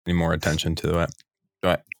any more attention to it.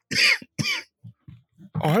 But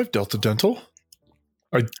Oh, I have Delta Dental.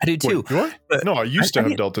 I do too. Wait, do I? No, I used to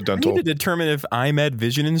have Delta Dental. I need to determine if iMed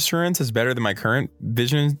vision insurance is better than my current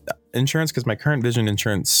vision insurance because my current vision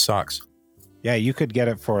insurance sucks. Yeah, you could get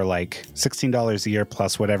it for like $16 a year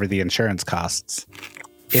plus whatever the insurance costs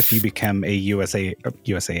if you become a USA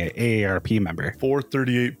AARP member.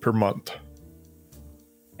 $438 per month.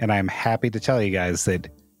 And I'm happy to tell you guys that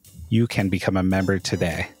you can become a member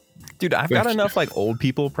today. Dude, I've got enough like old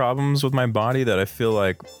people problems with my body that I feel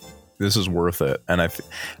like this is worth it. And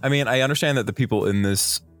I mean, I understand that the people in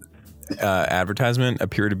this advertisement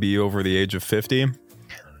appear to be over the age of 50,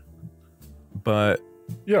 but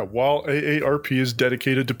yeah, while AARP is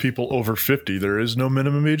dedicated to people over 50, there is no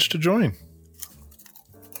minimum age to join.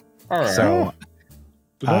 All right. So,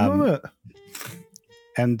 did I know that?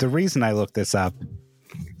 And the reason I looked this up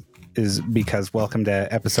is because welcome to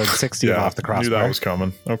episode 60 of Off the Crossbar. I knew that was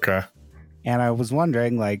coming. Okay. And I was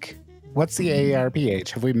wondering, like, what's the AARP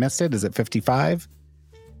age? Have we missed it? Is it 55?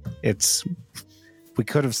 We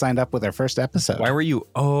could have signed up with our first episode. Why were you?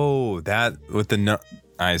 Oh, that with the no.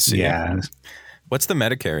 I see. Yeah. What's the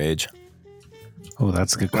Medicare age? Oh,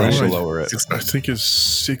 that's a good They question. should lower it. I think it's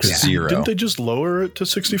 60. Yeah. Didn't they just lower it to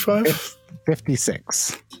 65?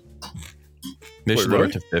 56. They should lower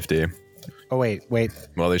it to 50. Oh, wait.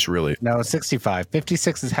 Well, they should really. No, 65.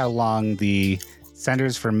 56 is how long the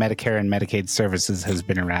Centers for Medicare and Medicaid Services has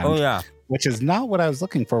been around. Oh, yeah. Which is not what I was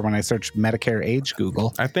looking for when I searched Medicare age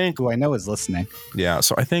Google. I think. Who I know is listening. Yeah.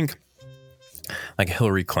 So I think like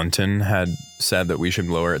Hillary Clinton had said that we should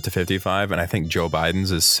lower it to 55. And I think Joe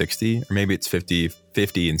Biden's is 60. Or maybe it's 50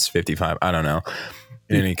 and 55. I don't know.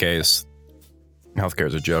 In any case, healthcare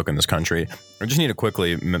is a joke in this country. I just need to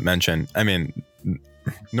quickly mention, I mean,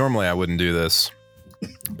 normally I wouldn't do this,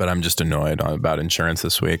 but I'm just annoyed about insurance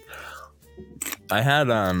this week. I had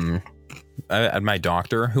my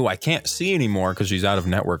doctor, who I can't see anymore because she's out of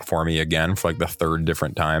network for me again for like the third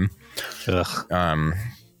different time. Ugh.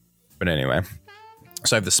 But anyway,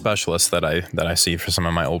 so I have the specialist that I see for some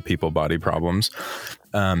of my old people body problems.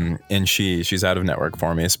 And she's out of network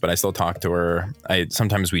for me, but I still talk to her.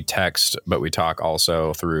 Sometimes we text, but we talk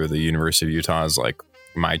also through the University of Utah's like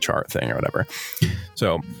my chart thing or whatever.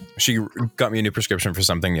 So she got me a new prescription for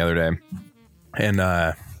something the other day, and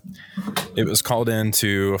it was called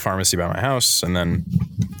into a pharmacy by my house, and then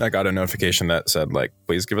I got a notification that said like,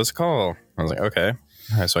 please give us a call. I was like, okay.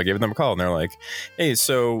 So I gave them a call, and they're like, hey,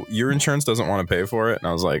 so your insurance doesn't want to pay for it? And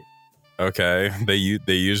I was like, okay. They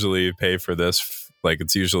usually pay for this. Like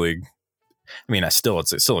it's usually, I mean, it's still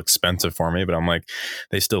expensive for me, but I'm like,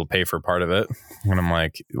 they still pay for part of it. And I'm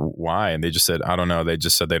like, why? And they just said, I don't know. They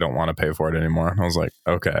just said they don't want to pay for it anymore. And I was like,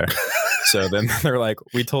 okay. So then they're like,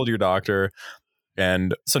 we told your doctor.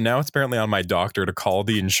 And so now it's apparently on my doctor to call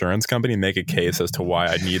the insurance company and make a case as to why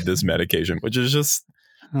I need this medication, which is just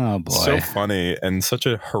so funny and such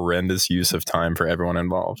a horrendous use of time for everyone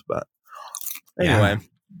involved. But anyway,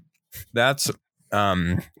 that's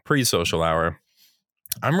pre-social hour.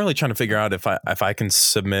 I'm really trying to figure out if I can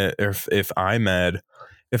submit, or if iMed,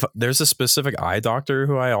 if there's a specific eye doctor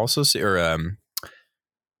who I also see, or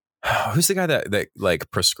who's the guy that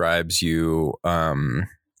like prescribes you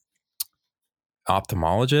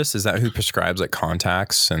ophthalmologist? Is that who prescribes like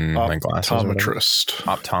contacts and like glasses?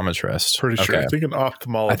 Optometrist. Pretty sure. I think an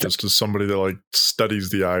ophthalmologist is somebody that like studies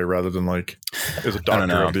the eye rather than like is a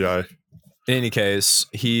doctor of the eye. In any case,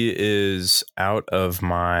 he is out of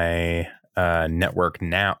my network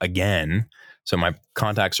now again. So my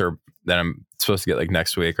contacts that I'm supposed to get like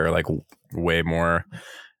next week are like way more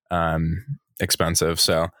expensive.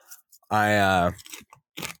 So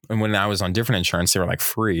and when I was on different insurance, they were like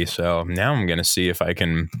free. So now I'm going to see if I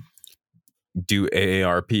can do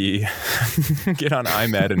AARP, get on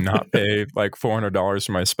iMed and not pay like $400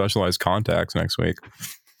 for my specialized contacts next week.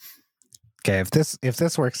 Okay. If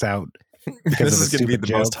this works out, because this is going to be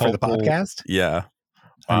the most helpful for the podcast. Yeah.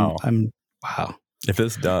 Wow. Wow. If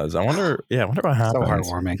this does, I wonder what happens.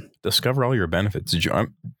 So heartwarming. Discover all your benefits.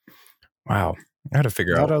 Wow. I had to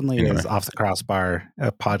figure out. Not only is Off the Crossbar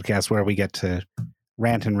a podcast where we get to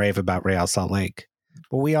rant and rave about Real Salt Lake,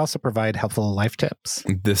 but we also provide helpful life tips.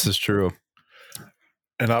 This is true.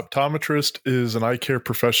 An optometrist is an eye care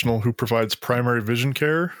professional who provides primary vision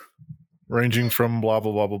care, ranging from blah,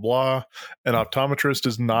 blah, blah, blah, blah. An optometrist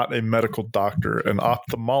is not a medical doctor. An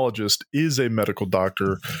ophthalmologist is a medical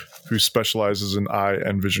doctor who specializes in eye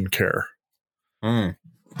and vision care. Mm.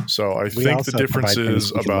 So I think the difference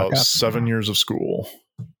is about 7 years of school.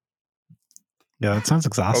 Yeah, that sounds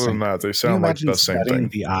exhausting. Other than that, they sound like the same thing.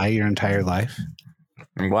 The eye your entire life?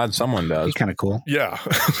 I'm glad someone does. He's kind of cool. Yeah.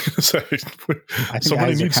 I think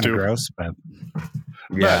Somebody eyes are needs kind to. of gross, but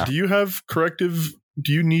Matt, do you have corrective?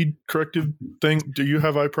 Do you need corrective thing? Do you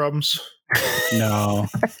have eye problems? no.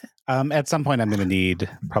 At some point, I'm going to need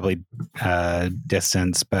probably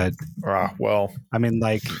distance, but Well, I mean,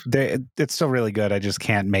 like, it's still really good. I just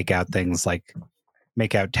can't make out things like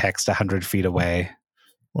make out text 100 feet away.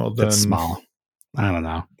 well, then That's small. I don't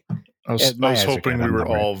know. I was My eyes are hoping good, we I'm were not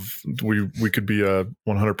worried. all we could be a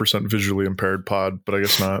 100% visually impaired pod, but I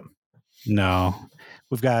guess not. No,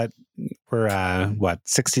 we're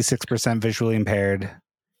 66% visually impaired,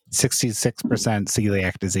 66%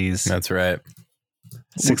 celiac disease, That's right.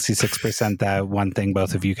 66% that one thing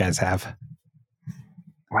both of you guys have.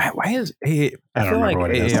 Why is I I don't feel like remember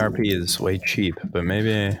what it is. AARP is way cheap, but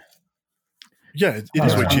maybe Yeah, it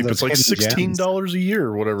is way One of cheap. those It's like hidden $16 a year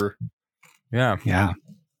or whatever. yeah. Yeah,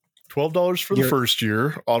 $12 for the You're- first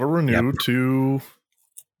year, auto renew to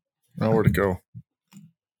where'd it go?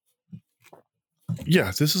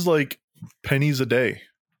 Yeah, this is like pennies a day.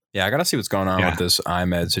 Yeah, I gotta see what's going on Yeah. with this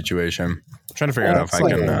iMed situation. I'm trying to figure out if that's I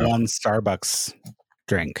like can. one Starbucks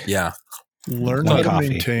drink. Yeah, Learn One how to coffee.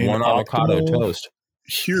 maintain one avocado optimal toast.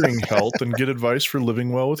 hearing health and get advice for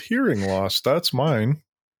living well with hearing loss. That's mine.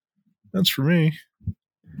 That's for me.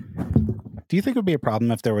 Do you think it would be a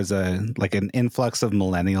problem if there was an influx of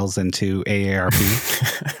millennials into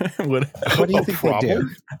AARP? What do you A think would do?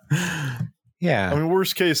 problem? Yeah, I mean,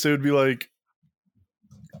 worst case, they would be like,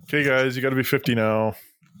 "Okay, guys, you got to be 50 now."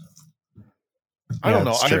 I don't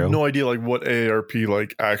know. that's I true. have no idea like what AARP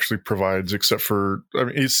like actually provides, except for I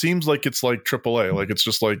mean, it seems like it's like AAA. Like it's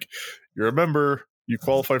just like you're a member, you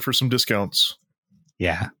qualify for some discounts.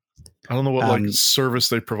 yeah. I don't know what like Um, service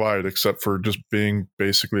they provide, except for just being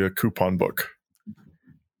basically a coupon book.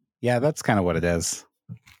 Yeah, that's kind of what it is.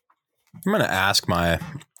 I'm gonna ask my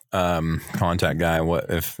contact guy what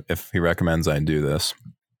if he recommends I do this.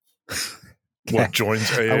 What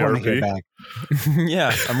joins I want to hear AARP? back.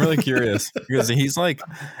 Yeah, I'm really curious because he's like,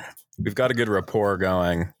 we've got a good rapport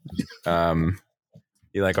going.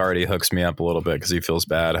 He like already hooks me up a little bit because he feels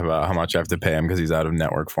bad about how much I have to pay him because he's out of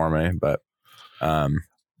network for me. But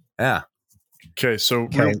yeah, Okay, so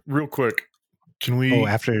Okay. real quick, can we? Oh,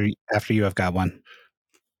 after you have got one.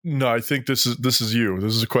 No, I think this is you.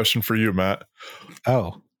 This is a question for you, Matt.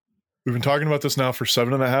 Oh, We've been talking about this now for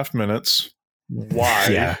 7.5 minutes. Why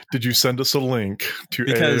Yeah. did you send us a link to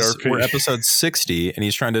because AARP? we're episode 60 and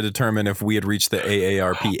he's trying to determine if we had reached the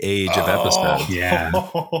AARP age of episode. Yeah.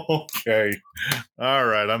 Okay. All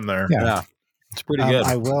right, I'm there. Yeah. Yeah, it's pretty good.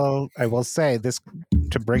 I will say this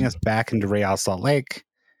to bring us back into Real Salt Lake.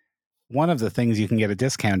 One of the things you can get a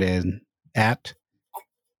discount in at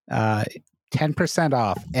 10%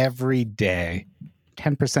 off every day,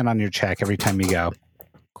 10% on your check every time you go.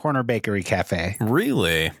 Corner Bakery Cafe.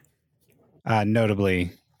 Really?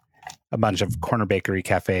 Notably, a bunch of corner bakery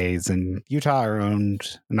cafes in Utah are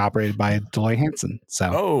owned and operated by Deloy Hansen.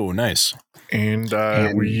 So, Oh, nice. And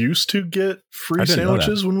And- we used to get free I didn't know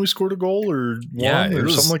sandwiches when we scored a goal or Yeah, one it or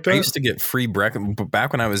was, something like I that. used to get free breakfast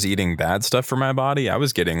back when I was eating bad stuff for my body. I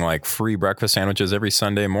was getting like free breakfast sandwiches every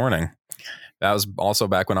Sunday morning. That was also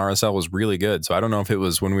back when RSL was really good. So I don't know if it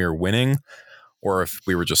was when we were winning or if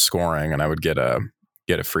we were just scoring, and I would get a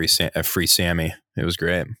free Sammy. It was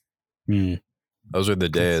great. Those are the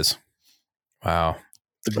days. Wow.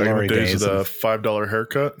 the Back in glory the days days of the of $5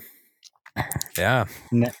 haircut. Yeah,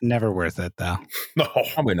 never worth it, though. No,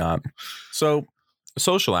 probably not. So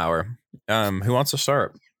social hour. Who wants to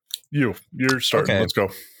start? you're starting. Okay. Let's go.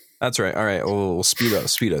 That's right. All right. We'll speed up.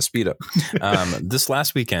 This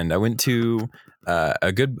last weekend, I went to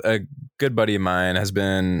a good buddy of mine has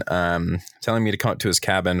been telling me to come up to his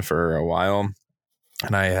cabin for a while,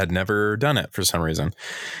 and I had never done it for some reason.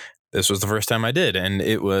 This was the first time I did, and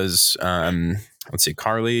it was let's see,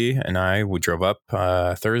 Carly and we drove up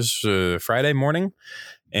Friday morning,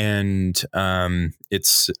 and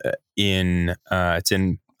it's in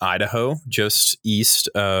Idaho, just east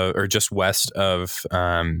or just west of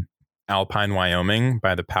Alpine, Wyoming,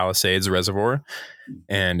 by the Palisades Reservoir,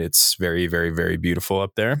 and it's very, very, very beautiful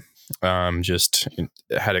up there. Just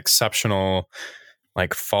had exceptional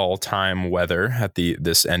like fall time weather at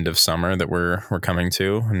this end of summer that we're coming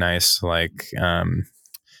to. Nice like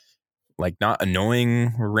not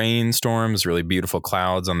annoying rainstorms, really beautiful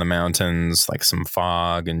clouds on the mountains, like some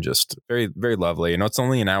fog, and just very, very lovely. You know, it's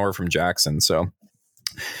only an hour from Jackson, so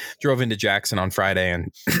drove into Jackson on Friday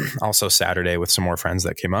and also Saturday with some more friends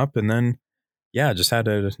that came up, and then just had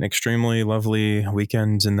an extremely lovely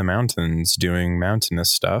weekend in the mountains doing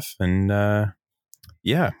mountainous stuff, and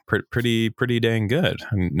pretty dang good.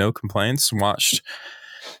 No complaints. Watched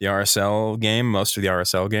the RSL game, most of the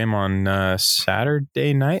RSL game on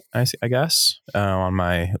Saturday night, I guess, on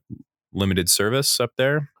my limited service up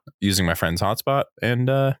there using my friend's hotspot. And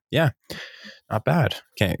yeah, not bad.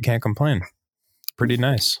 Can't complain. Pretty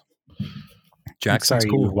nice. Jackson's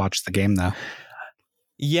Sorry, cool. you watched the game though.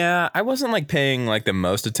 Yeah, I wasn't like paying like the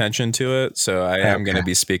most attention to it, so I am going to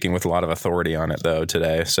be speaking with a lot of authority on it though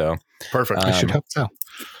today. So Perfect. I should hope so.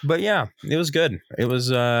 but yeah, it was good. It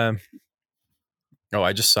was. Oh,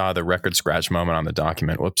 I just saw the record scratch moment on the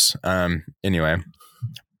document. Whoops. Anyway,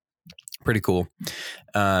 pretty cool.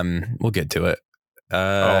 We'll get to it.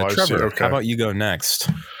 I see. Trevor, Okay. how about you go next?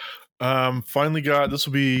 Finally got, this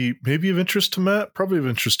will be maybe of interest to Matt, probably of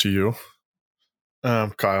interest to you,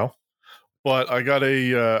 Kyle. But I got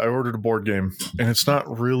I ordered a board game, and it's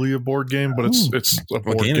not really a board game, but it's a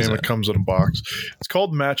board game that comes in a box. It's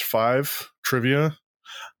called Match 5 Trivia.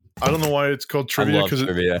 I don't know why it's called Trivia, because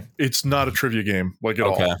it's not a trivia game like at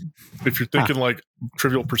all. If you're thinking like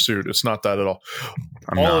Trivial Pursuit, it's not that at all.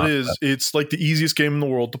 It's like the easiest game in the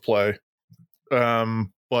world to play.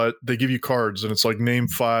 But they give you cards, and it's like name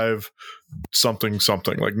 5 something,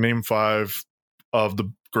 like name 5 of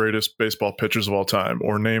the greatest baseball pitchers of all time,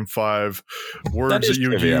 or name 5 words that you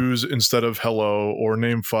would use instead of hello, or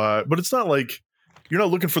name 5. But it's not like you're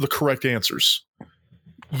not looking for the correct answers.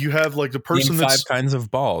 You have like the person name 5 kinds of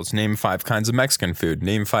balls, name 5 kinds of Mexican food,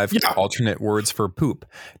 name 5 alternate words for poop,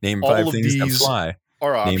 name 5 things that fly.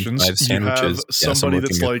 Are options. Name 5 sandwiches. You have somebody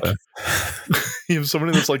that's like you have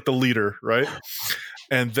somebody that's like the leader, right?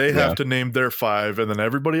 And they have to name their 5, and then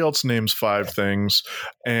everybody else names 5 things,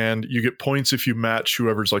 and you get points if you match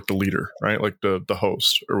whoever's like the leader, right? Like the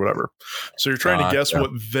host or whatever. So you're trying to guess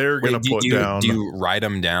what they're going to put down. Do you write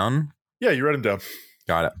them down? Yeah, you write them down.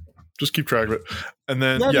 Got it. Just keep track of it, and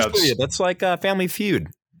then that's like Family Feud.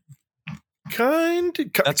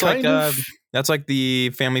 That's like the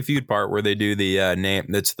Family Feud part where they do the name.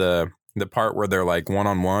 That's the part where they're like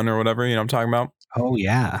one-on-one or whatever. You know what I'm talking about? Oh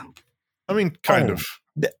yeah. I mean, kind of.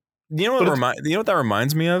 You know what that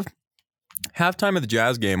reminds me of? Halftime of the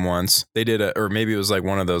Jazz game once, they did or maybe it was like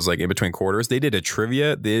one of those like in between quarters. They did a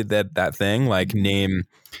trivia. They did that thing like name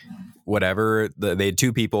whatever. They had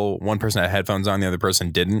 2 people. One person had headphones on, the other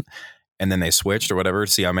person didn't, and then they switched or whatever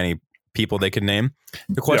to see how many people they could name.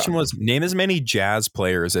 The question was name as many Jazz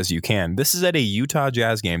players as you can. This is at a Utah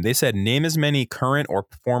Jazz game. They said name as many current or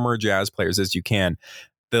former Jazz players as you can.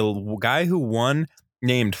 The guy who won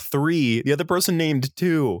named 3. The other person named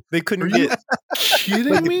 2. They couldn't get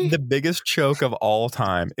kidding me? The biggest choke of all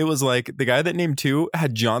time. It was like the guy that named 2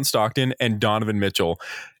 had John Stockton and Donovan Mitchell,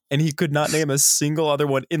 and he could not name a single other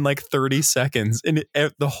one in like 30 seconds. And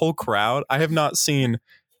the whole crowd, I have not seen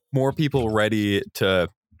more people ready to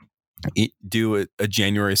do a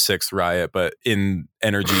January 6th riot, but in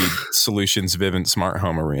Energy Solutions Vivint Smart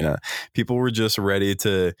Home Arena. People were just ready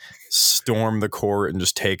to storm the court and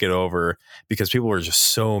just take it over because people were just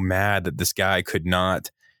so mad that this guy could not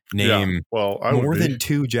name more than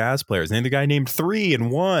 2 Jazz players. And the guy named 3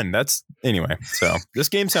 and 1. That's anyway. So this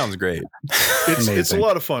game sounds great. It's a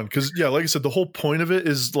lot of fun because like I said, the whole point of it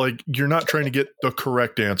is like you're not trying to get the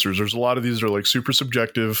correct answers. There's a lot of these that are like super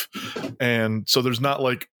subjective, and so there's not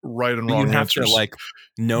like right and wrong answers. You have to like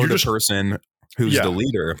know the person who's the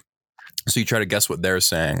leader, so you try to guess what they're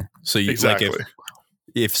saying. So you like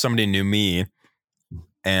if somebody knew me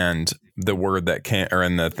and the word that came or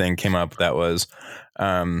in the thing came up that was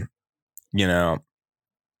the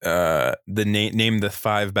name the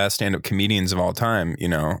 5 best stand-up comedians of all time,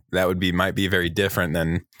 that might be very different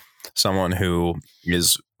than someone who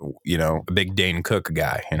is a big Dane Cook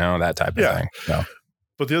guy, that type of thing. So.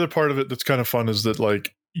 But the other part of it that's kind of fun is that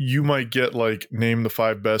like you might get like name the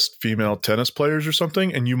 5 best female tennis players or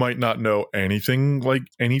something, and you might not know anything like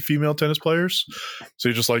any female tennis players, so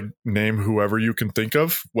you just like name whoever you can think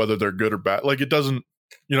of, whether they're good or bad. Like it doesn't,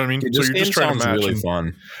 you know what I mean? So you're just trying to match. Really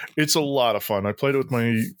fun. It's a lot of fun. I played it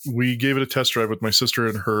we gave it a test drive with my sister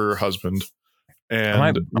and her husband. And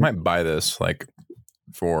I might buy this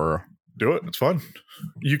do it. It's fun.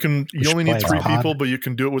 You only need 3 people, but you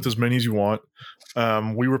can do it with as many as you want.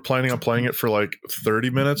 We were planning on playing it for like 30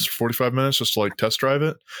 minutes, 45 minutes, just to like test drive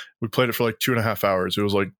it. We played it for like 2.5 hours. It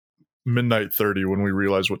was like midnight 30 when we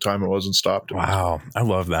realized what time it was and stopped. Wow. I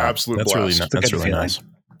love that. Absolute blast. That's really nice.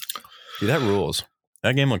 Dude, that rules.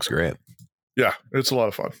 That game looks great. Yeah, it's a lot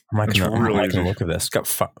of fun. I'm gonna look at this.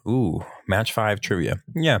 Got match 5 trivia.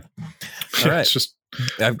 Yeah. All right. It's just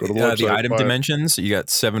the item dimensions. You got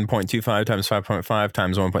 7.25 times 5.5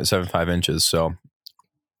 times 1.75 inches. So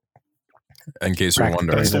In case you're Practically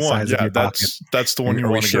wondering. That's the the one. size of Yeah, your that's the one you Are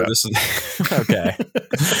we want to sure get. this is okay?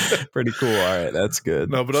 Pretty cool. All right, that's good.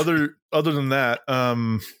 No, but other than that,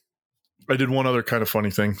 I did one other kind of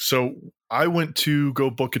funny thing. So I went to go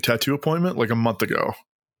book a tattoo appointment like a month and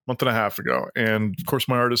a half ago. And of course,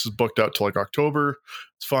 my artist is booked out to like October.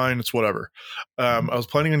 It's fine. It's whatever. I was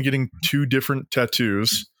planning on getting 2 different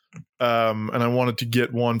tattoos. And I wanted to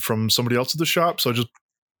get one from somebody else at the shop. So I just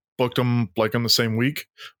booked them like on the same week,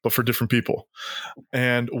 but for different people.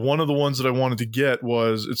 And one of the ones that I wanted to get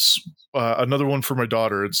was it's another one for my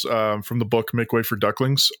daughter. It's from the book Make Way for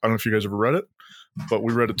Ducklings. I don't know if you guys ever read it, but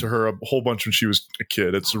we read it to her a whole bunch when she was a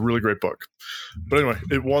kid. It's a really great book. But anyway,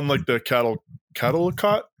 it won like the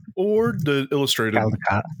Caldecott Award, the illustrated.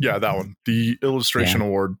 Caldecott. Yeah, that one, the illustration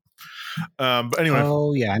award. But anyway,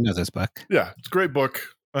 Oh yeah, I know this book. yeah, it's a great book.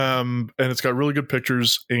 And it's got really good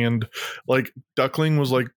pictures, and like Duckling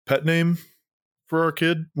was like pet name for our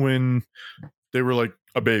kid when they were like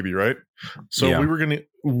a baby, right? So Yeah. we were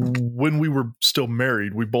when we were still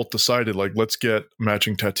married, we both decided like, let's get a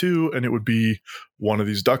matching tattoo, and it would be one of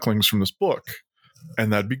these ducklings from this book,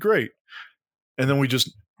 and that'd be great. And then we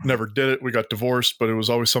just never did it. We got divorced, but it was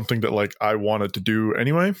always something that like I wanted to do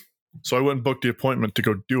anyway. So I went and booked the appointment to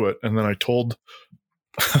go do it, and then I told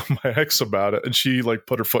my ex about it, and she like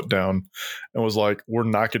put her foot down and was like, we're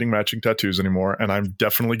not getting matching tattoos anymore, and I'm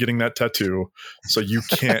definitely getting that tattoo, so you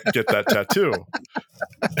can't get that tattoo.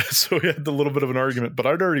 So we had a little bit of an argument, but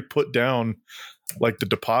I'd already put down like the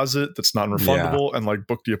deposit that's non-refundable and like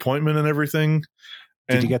booked the appointment and everything.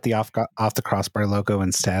 Did you get the off the crossbar logo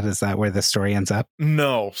instead? Is that where the story ends up?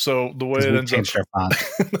 No. So the way 'Cause it we ends up, changed our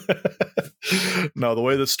font. no, the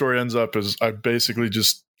way the story ends up is I basically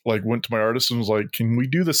just like went to my artist and was like, can we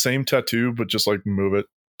do the same tattoo, but just like move it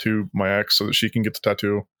to my ex so that she can get the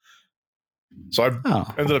tattoo? So I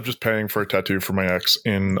ended up just paying for a tattoo for my ex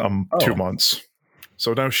in 2 months.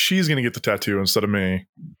 So now she's going to get the tattoo instead of me.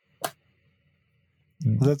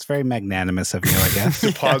 Well, that's very magnanimous of you, I guess.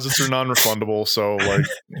 Deposits are non-refundable. So like,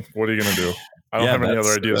 what are you going to do? I don't have any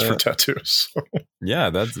other ideas for tattoos. Yeah,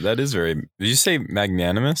 that is very. Did you say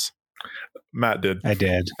magnanimous? Matt did. I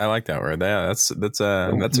did. I like that word. Yeah, that's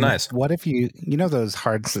nice. What if you know those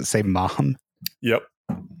hearts that say mom? Yep.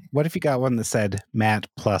 What if you got one that said Matt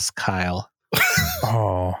plus Kyle?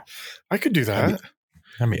 Oh, I could do that.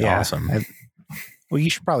 that'd be awesome. Well, you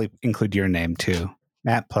should probably include your name too.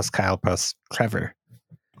 Matt plus Kyle plus Trevor.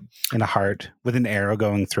 In a heart with an arrow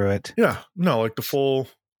going through it. Yeah. No, like the full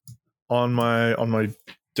on my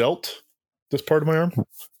delt, this part of my arm.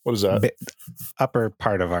 What is that? Upper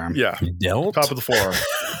part of arm. Yeah. Delt? Top of the forearm.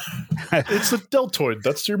 It's the deltoid.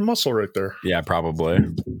 That's your muscle right there. Yeah, probably.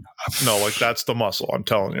 No, like that's the muscle. I'm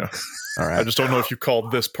telling you. All right. I just don't know if you call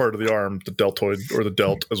this part of the arm the deltoid or the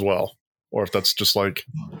delt as well, or if that's just like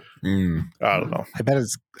I don't know.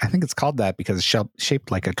 I think it's called that because it's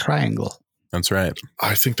shaped like a triangle. That's right.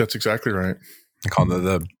 I think that's exactly right. They call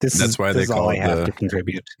that's why they call all I have it to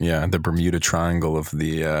contribute. the Bermuda Triangle of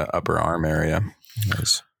the upper arm area.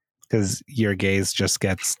 Because your gaze just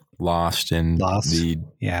gets lost in the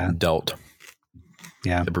delt.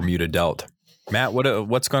 Yeah. The Bermuda Delt. Matt,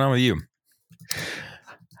 what's going on with you?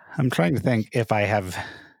 I'm trying to think if I have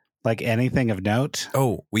like anything of note.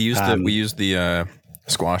 Oh, we used the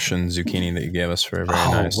squash and zucchini that you gave us for a very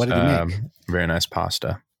nice. What did you make? Very nice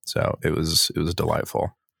pasta. So it was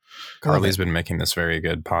delightful. Carly's been making this very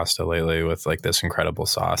good pasta lately with like this incredible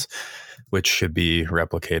sauce, which should be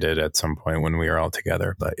replicated at some point when we are all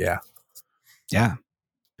together. But yeah,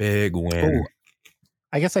 big win. Ooh.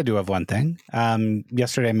 I guess I do have one thing.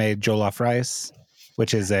 Yesterday I made jollof rice,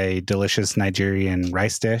 which is a delicious Nigerian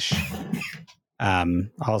rice dish.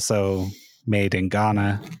 Also made in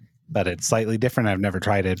Ghana, but it's slightly different. I've never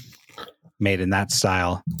tried it made in that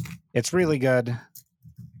style. It's really good,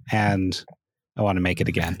 and I want to make it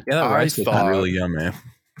again. Yeah, that rice is really yummy.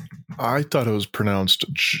 I thought it was pronounced.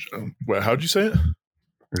 How'd you say it?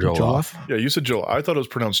 Jollof. Yeah, you said jollof. I thought it was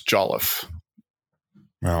pronounced jolliffe.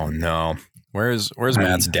 Oh no. Where's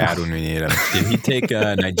Matt's dad when we need him? Did he take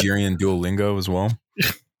Nigerian Duolingo as well?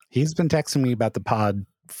 He's been texting me about the pod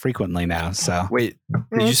frequently now. So wait,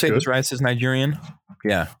 did you say this rice is Nigerian?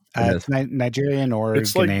 Yeah, it's Nigerian or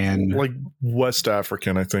it's Ghanaian, like West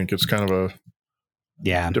African. I think it's kind of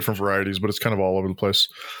different varieties, but it's kind of all over the place.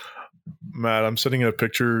 Matt, I'm sending a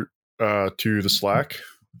picture to the Slack,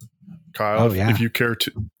 Kyle, if you care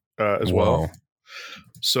to as well.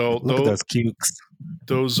 So look at those cukes.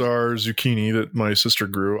 Those are zucchini that my sister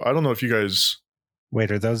grew. I don't know if you guys...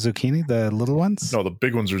 Wait, are those zucchini, the little ones? No, the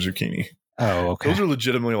big ones are zucchini. Oh, okay. Those are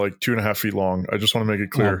legitimately like 2.5 feet long. I just want to make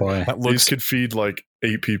it clear. Oh, boy. These could feed like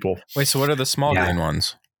 8 people. Wait, so what are the small green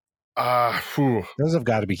ones? Those have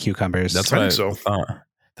got to be cucumbers. That's I what think so. thought.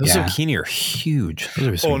 Those Yeah. zucchini are huge. Those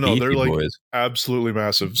are some Oh no, they're beefy like boys. absolutely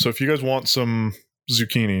massive. So if you guys want some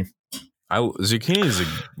zucchini, Zucchini is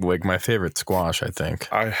like my favorite squash. I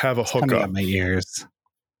think I have a coming hookup. up my ears.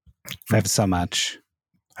 I have so much.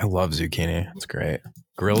 I love zucchini. It's great.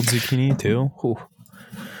 Grilled zucchini too. Whew.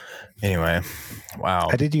 Anyway, wow.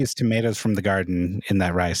 I did use tomatoes from the garden in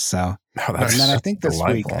that rice. So, Oh, and then I think this week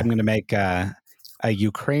delightful. I'm going to make a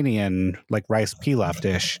Ukrainian like rice pilaf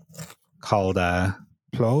dish called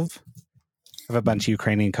plov. I have a bunch of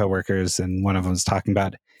Ukrainian coworkers, and one of them was talking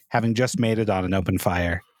about having just made it on an open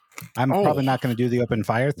fire. I'm probably not going to do the open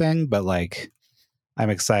fire thing, but like I'm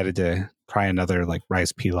excited to try another like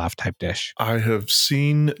rice pilaf type dish. I have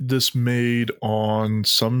seen this made on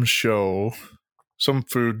some show, some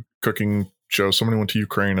food cooking show. Somebody went to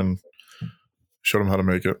Ukraine and showed them how to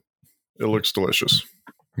make it. It looks delicious.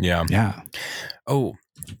 Yeah. Yeah, Oh,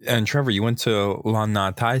 and Trevor, you went to La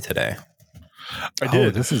Na Thai today. I Oh,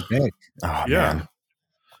 did. this is big. Oh, Yeah. man.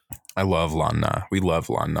 I love La Na. We love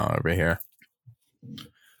La Na over here.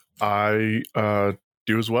 I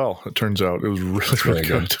do as well. It turns out it was really, Really really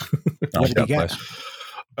good. I What like did that you get? place.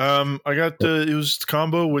 I got it was the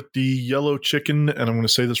combo with the yellow chicken, and I'm going to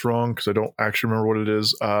say this wrong because I don't actually remember what it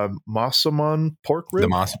is. Masaman pork rib. The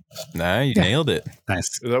mas. Nah, you Yeah. nailed it.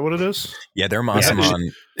 Nice. Is that what it is? Yeah, their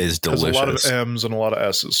masaman is Has delicious. a lot of M's and a lot of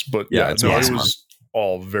S's, but Yeah, yeah, it's no, awesome. it was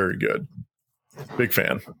all very good. Big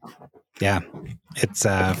fan. Yeah, it's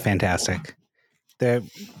fantastic. They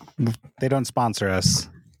don't sponsor us.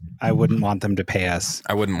 I wouldn't want them to pay us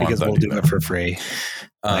I wouldn't want because that. we'll do it for free.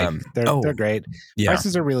 Like, they're great. Yeah,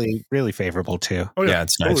 Prices are really, really favorable too. Oh yeah,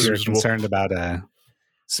 it's If nice. you're reasonable. concerned about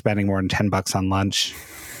spending more than $10 on lunch,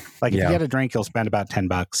 like if Yeah. you get a drink, you'll spend about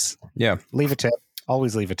 $10. Yeah, Leave a tip.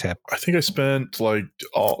 Always leave a tip. I think I spent like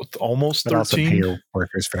almost But also pay 13. your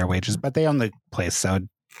workers fair wages. But they own the place, so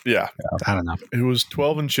Yeah, I don't know. it was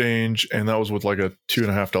 12 and change, and that was with like a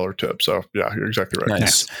 $2.50 tip. So yeah, you're exactly right.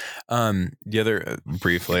 nice. The other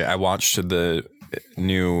briefly, I watched the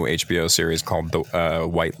new HBO series called The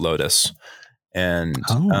White Lotus, and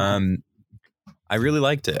Oh. I really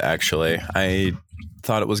liked it. Actually, I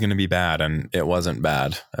thought it was going to be bad, and it wasn't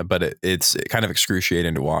bad. But it's kind of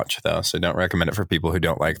excruciating to watch, though. So don't recommend it for people who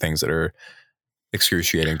don't like things that are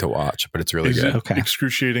excruciating to watch. But it's really Is good. it Okay.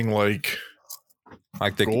 excruciating? Like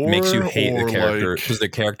Like the gore makes you hate the or character like- because the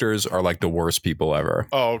characters are like the worst people ever.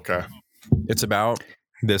 oh, okay. It's about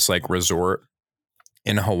this like resort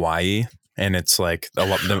in Hawaii, and it's like the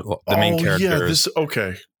main characters. Yeah, this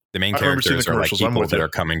okay. The main I remember seeing the characters are like commercials. I'm people with that you. are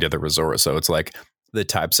coming to the resort. So it's like the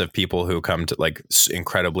types of people who come to like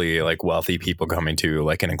incredibly like wealthy people coming to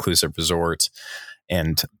like an inclusive resort,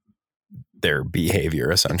 and their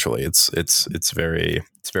behavior essentially. It's very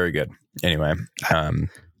good. Anyway,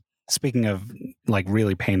 Speaking of like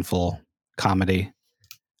really painful comedy,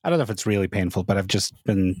 I don't know if it's really painful, but I've just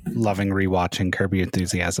been loving rewatching Curb Your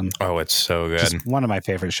Enthusiasm. oh, it's so good. Just one of my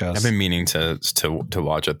favorite shows. I've been meaning to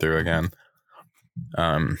watch it through again.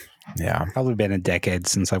 Yeah, Probably been a decade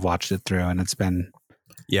since I've watched it through, and it's been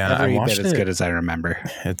yeah. I every watched bit as it. good as I remember.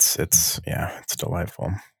 It's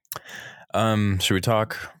delightful. Should we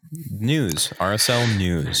talk news? RSL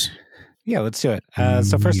news. Yeah, let's do it.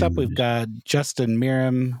 So first up, we've got Justin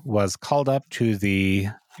Miram was called up to the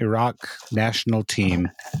Iraq national team.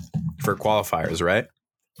 For qualifiers, right?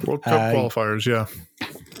 World Cup Uh, qualifiers. Yeah,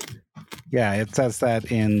 Yeah, it says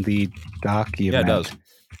that in the document. Yeah, it does.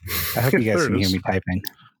 I hope you guys There it can hear is. me typing.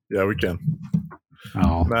 yeah, we can.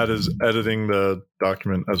 Oh, Matt is editing the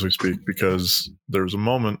document as we speak because there was a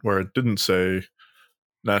moment where it didn't say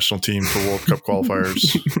national team for World Cup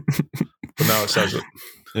qualifiers, but now it says it.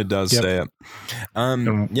 It does Yep. say it.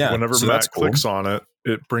 And Yeah. whenever so Matt that's cool. clicks on it,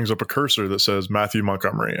 it brings up a cursor that says Matthew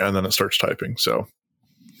Montgomery, and then it starts typing. So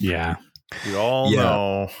yeah. we all Yeah.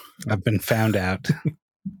 know. I've been found out.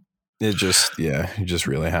 It just, you just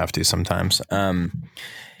really have to sometimes.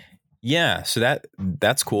 Yeah, so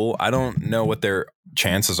that's cool. I don't know what their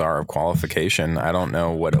chances are of qualification. I don't know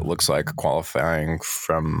what it looks like qualifying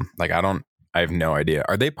from. Like, I have no idea.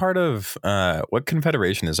 Are they part of what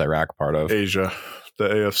confederation is Iraq part of? Asia, the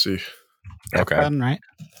AFC. Okay. AFCON, right?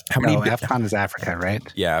 How many? No, AFCON is Africa, right?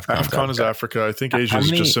 Yeah, AFCON is Africa. I think How Asia is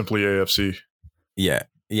many- just simply AFC. Yeah,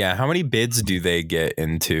 yeah. How many bids do they get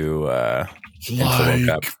into World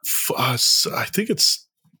Cup? I think it's.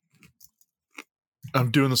 I'm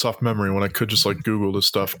doing this off memory when I could just like Google this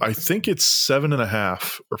stuff. I think it's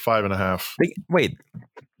 7.5 or 5.5. Wait,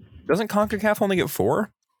 doesn't CONCACAF only get 4?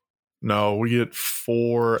 No, we get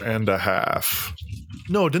 4.5.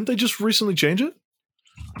 No, didn't they just recently change it?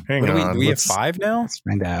 Hang What do on. we have let's- 5 now? Let's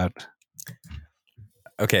find out.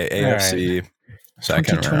 Okay, AFC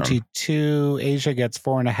second round. 2022, Asia gets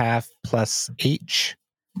 4.5 plus H.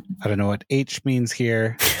 I don't know what H means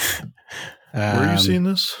here. Where are you seeing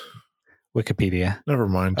this? Wikipedia. Never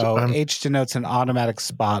mind. H denotes an automatic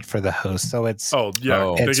spot for the host. So it's they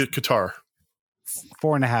get Qatar.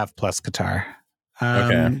 4.5 plus Qatar.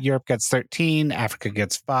 Okay. Europe gets 13. Africa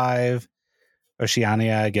gets 5.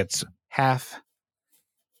 Oceania gets half.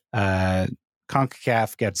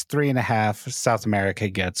 CONCACAF gets 3.5. South America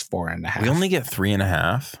gets 4.5. We only get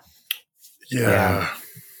 3.5. Yeah.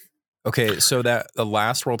 Okay, so that the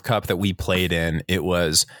last World Cup that we played in, it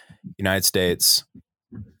was United States,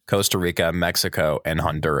 Costa Rica, Mexico, and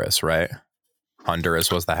Honduras, right?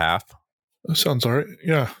 Honduras was the half. That sounds all right.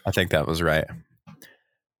 Yeah. I think that was right.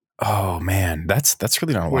 Oh man, that's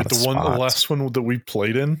really not a lot of spots. The last one that we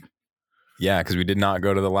played in? Yeah, because we did not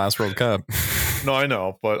go to the last World Cup. No, I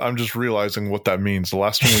know, but I'm just realizing what that means. The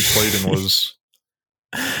last one we played in was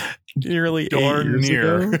nearly darn 8 years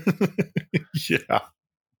near. ago. Yeah.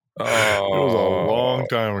 Oh, it was a long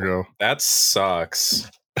time ago. That sucks.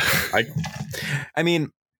 I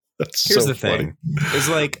mean, that's here's so the thing: is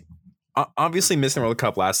like obviously missing the World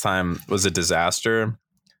Cup last time was a disaster,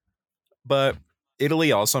 but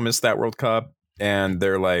Italy also missed that World Cup, and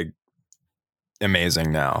they're like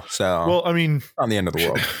amazing now. So, well, I mean, on the end of the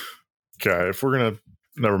world. Okay, if we're gonna,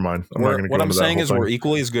 never mind. I'm not gonna. What I'm saying is, we're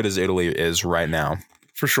equally as good as Italy is right now.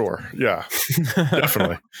 For sure. Yeah,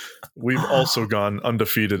 definitely. We've also gone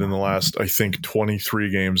undefeated in the last, I think,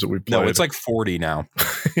 23 games that we played. No, it's like 40 now.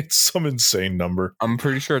 It's some insane number. I'm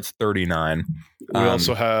pretty sure it's 39. We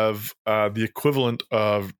also have the equivalent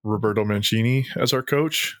of Roberto Mancini as our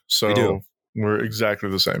coach. So we're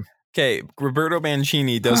exactly the same. Okay, Roberto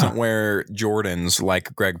Mancini doesn't wear Jordans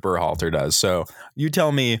like Greg Berhalter does. So you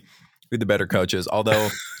tell me who the better coach is. Although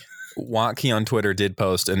Watkey on Twitter did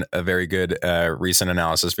post a very good recent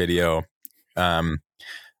analysis video.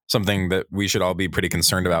 Something that we should all be pretty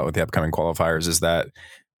concerned about with the upcoming qualifiers is that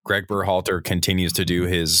Greg Berhalter continues to do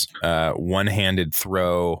his one-handed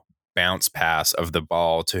throw bounce pass of the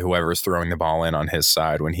ball to whoever's throwing the ball in on his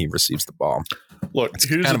side when he receives the ball. Look, it's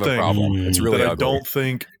here's kind the of thing. a problem. It's really that ugly. I don't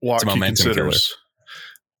think Watkey considers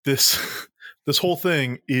this whole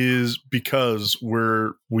thing is because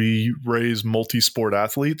we raise multi-sport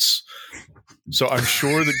athletes. So I'm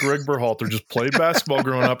sure that Greg Berhalter just played basketball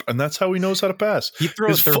growing up, and that's how he knows how to pass. He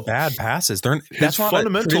throws their bad passes. His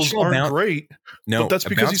fundamentals aren't great. No, but that's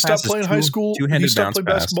because he stopped playing high school. He stopped playing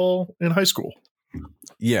basketball in high school.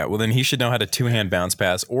 Yeah, well, then he should know how to two-hand bounce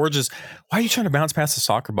pass, or just why are you trying to bounce pass a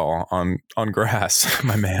soccer ball on grass,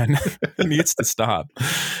 my man? He needs to stop.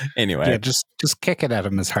 Anyway, yeah, just kick it at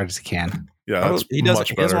him as hard as you can. Yeah, he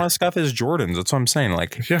doesn't want to scuff his Jordans. That's what I'm saying.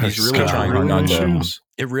 Like, he's really trying not to.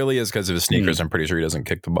 It really is because of his sneakers. I'm pretty sure he doesn't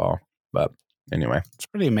kick the ball. But anyway, it's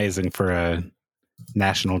pretty amazing for a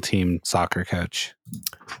national team soccer coach.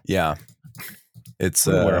 Yeah. It's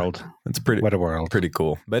what a world. It's pretty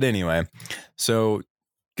cool. But anyway, so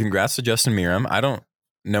congrats to Justin Meram. I don't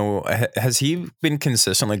know, has he been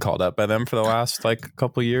consistently called up by them for the last like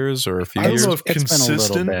couple years or a few years? I don't know if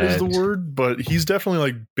consistent is the word, but he's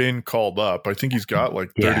definitely like been called up. I think he's got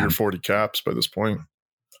like 30 or 40 caps by this point.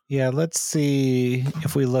 Yeah, let's see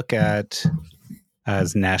if we look at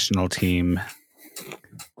his national team.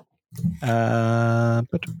 Oh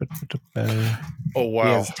wow! He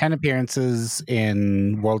has 10 appearances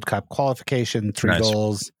in World Cup qualification, 3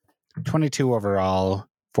 goals, 22 overall,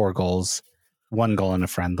 4 goals, 1 goal in a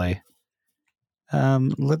friendly.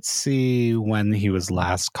 Let's see when he was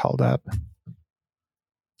last called up.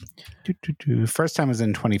 First time was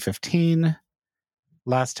in 2015.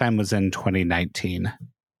 Last time was in 2019,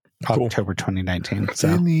 October 2019. So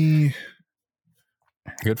really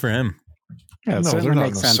good for him. Yeah, it certainly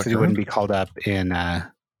makes sense that he wouldn't be called up in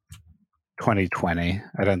 2020.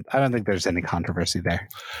 I don't think there's any controversy there.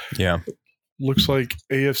 Yeah. Looks like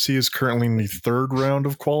AFC is currently in the 3rd round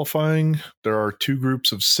of qualifying. There are 2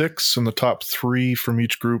 groups of 6, and the top 3 from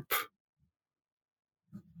each group.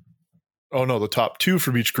 Oh no, the top 2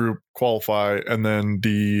 from each group qualify, and then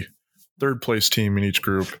the 3rd place team in each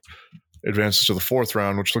group advances to the 4th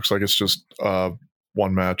round, which looks like it's just 1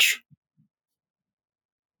 match.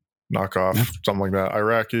 Knockoff, something like that.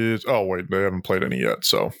 Iraq is, oh wait, they haven't played any yet.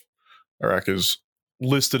 So Iraq is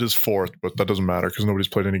listed as 4th, but that doesn't matter because nobody's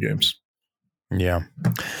played any games. Yeah.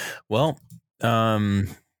 Well,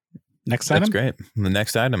 next item. That's great. The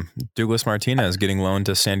next item, Douglas Martinez getting loaned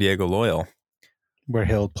to San Diego Loyal, where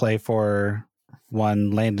he'll play for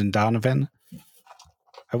one Landon Donovan.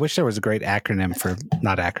 I wish there was a great anagram for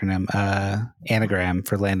Landon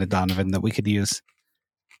Donovan that we could use.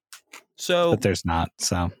 So, but there's not.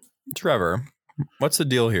 So, Trevor, What's the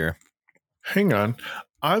deal here? Hang on.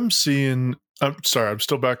 I'm sorry, I'm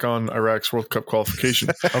still back on Iraq's World Cup qualification.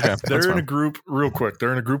 Okay, They're in a group, real quick.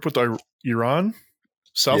 They're in a group with Iran,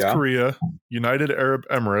 South Korea, United Arab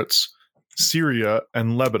Emirates, Syria,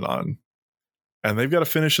 and Lebanon. And they've got to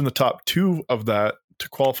finish in the top 2 of that to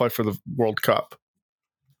qualify for the World Cup.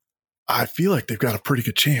 I feel like they've got a pretty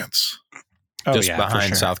good chance. Just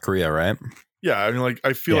behind South Korea, right? Yeah, I mean,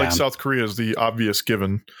 I feel like South Korea is the obvious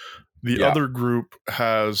given. The other group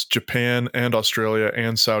has Japan and Australia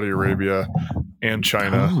and Saudi Arabia and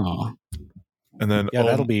China. And then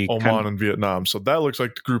that'll be Oman and Vietnam. So that looks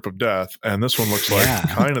like the group of death. And this one looks like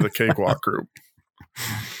kind of the cakewalk group.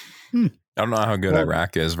 I don't know how good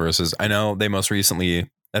Iraq is versus. I know they most recently.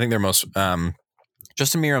 I think their most.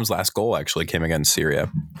 Justin Meram's last goal actually came against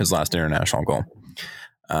Syria. His last international goal,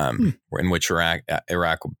 in which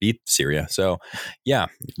Iraq beat Syria. So, yeah.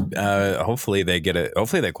 Hopefully they get it.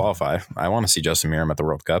 Hopefully they qualify. I want to see Justin Meram at the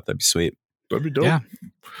World Cup. That'd be sweet. That'd be dope. Yeah.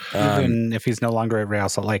 Even if he's no longer at Real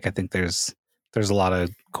Salt Lake, I think there's a lot of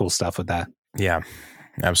cool stuff with that. Yeah,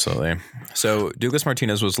 absolutely. So Douglas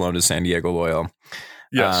Martinez was loaned to San Diego Loyal.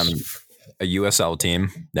 Yes. A USL team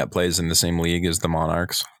that plays in the same league as the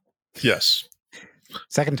Monarchs. Yes.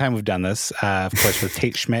 Second time we've done this, of course, with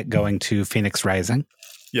Tate Schmidt going to Phoenix Rising.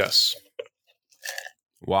 Yes.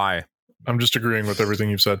 Why? I'm just agreeing with everything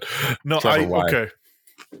you've said. No, why? Okay.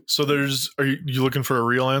 So are you looking for a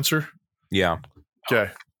real answer? Yeah.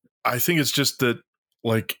 Okay. I think it's just that,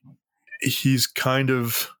 like, he's kind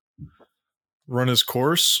of run his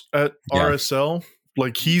course at RSL.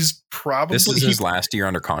 Like, he's probably... This is his last year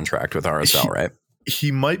under contract with RSL, right?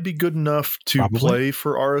 He might be good enough to play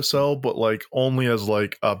for RSL, but, like, only as,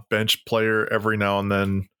 like, a bench player every now and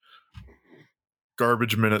then.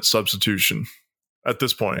 Garbage minute substitution at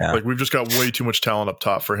this point. Yeah. Like, we've just got way too much talent up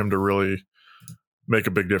top for him to really make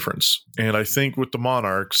a big difference. And I think with the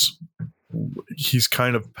Monarchs, he's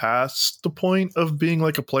kind of past the point of being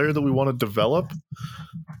like a player that we want to develop.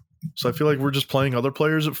 So I feel like we're just playing other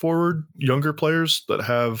players at forward, younger players that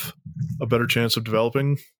have a better chance of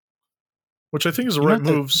developing, which I think is the right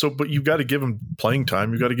move. So, but you got to give him playing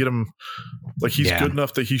time. You got to get him, like, he's good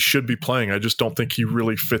enough that he should be playing. I just don't think he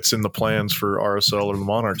really fits in the plans for RSL or the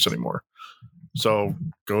Monarchs anymore. So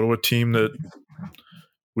go to a team that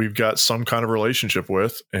we've got some kind of relationship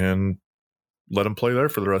with and let him play there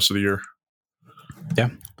for the rest of the year. Yeah.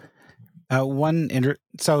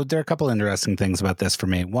 So there are a couple interesting things about this for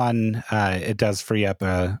me. One, it does free up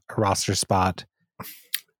a roster spot.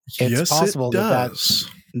 It's possible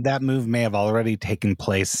that move may have already taken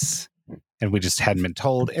place and we just hadn't been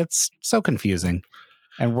told. It's so confusing,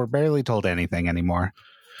 and we're barely told anything anymore.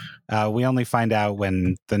 We only find out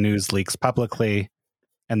when the news leaks publicly,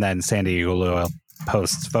 and then San Diego Loyal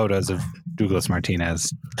posts photos of Douglas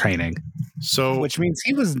Martinez training. So, which means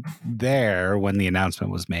he was there when the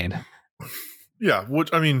announcement was made. Yeah, which,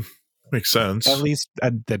 I mean, makes sense. At least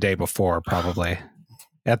the day before, probably.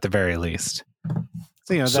 At the very least.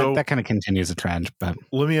 So, that kind of continues a trend. But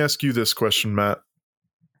let me ask you this question, Matt.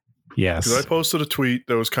 Yes. Because I posted a tweet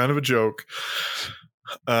that was kind of a joke.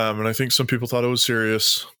 And I think some people thought it was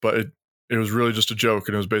serious, but it was really just a joke.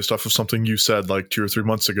 And it was based off of something you said like 2 or 3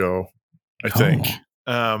 months ago, I think.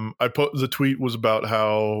 The tweet was about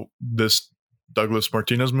how this Douglas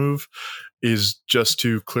Martinez move is just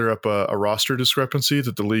to clear up a roster discrepancy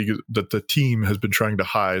that the team has been trying to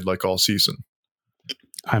hide like all season.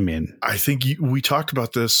 I mean, I think we talked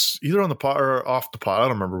about this either on the pod or off the pod. I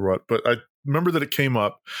don't remember what, but I remember that it came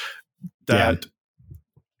up that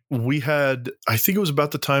we had, I think it was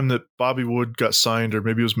about the time that Bobby Wood got signed, or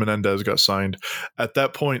maybe it was Menendez got signed. At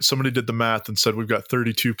that point, somebody did the math and said we've got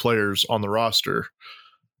 32 players on the roster.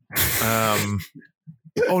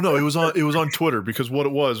 Oh no, it was on Twitter, because what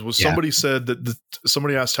it was somebody said that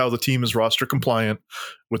somebody asked how the team is roster compliant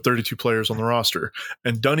with 32 players on the roster,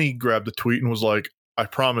 and Dunny grabbed the tweet and was like, "I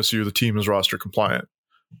promise you, the team is roster compliant,"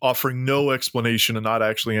 offering no explanation and not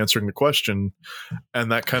actually answering the question,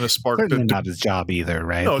 and that kind of sparked. Certainly not his job either,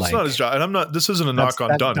 right? No, it's not his job, and I'm not. This isn't a knock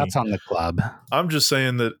on Dunny. That's on the club. I'm just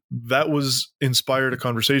saying that was inspired a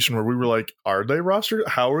conversation where we were like, "Are they roster?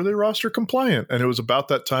 How are they roster compliant?" And it was about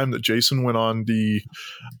that time that Jason went on the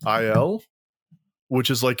IL, which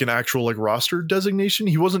is like an actual like roster designation.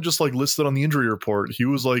 He wasn't just like listed on the injury report. He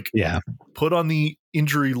was like put on the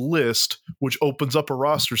injury list, which opens up a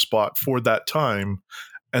roster spot for that time.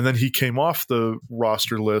 And then he came off the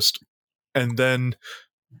roster list, and then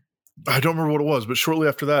I don't remember what it was, but shortly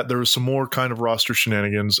after that, there was some more kind of roster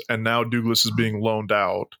shenanigans, and now Douglas is being loaned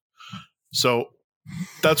out. So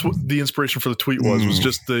that's what the inspiration for the tweet was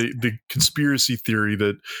just the conspiracy theory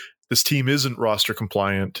that this team isn't roster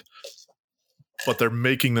compliant. but they're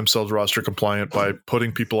making themselves roster compliant by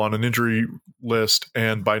putting people on an injury list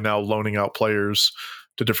and by now loaning out players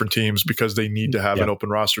to different teams because they need to have an open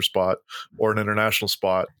roster spot or an international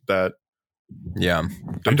spot that they don't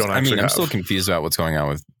actually have. I'm still confused about what's going on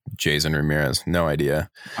with Jason Ramirez. No idea.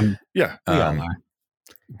 We all are.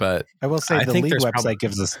 But I will say the league website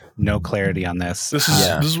gives us no clarity on this. This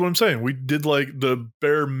is what I'm saying. We did like the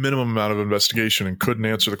bare minimum amount of investigation and couldn't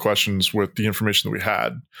answer the questions with the information that we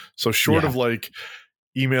had. So short of like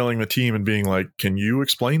emailing the team and being like, "Can you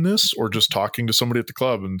explain this?" or just talking to somebody at the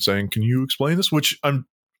club and saying, "Can you explain this?" Which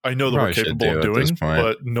I know that we're capable of doing,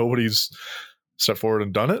 but nobody's stepped forward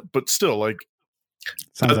and done it. But still, like,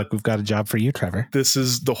 sounds like we've got a job for you, Trevor. This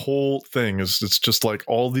is the whole thing. It's just like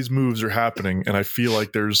all these moves are happening, and I feel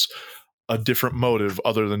like there's a different motive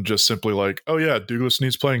other than just simply like, "Oh yeah, Douglas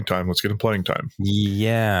needs playing time. Let's get him playing time."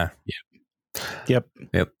 Yeah. Yep.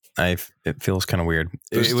 It feels kind of weird.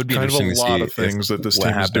 It would be kind interesting of a lot of things that this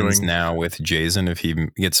team is doing now with Jason if he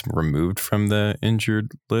gets removed from the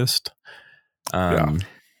injured list.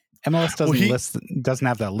 MLS doesn't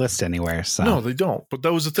have that list anywhere. So no, they don't. But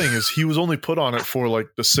that was the thing is he was only put on it for like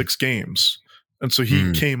the 6 games, and so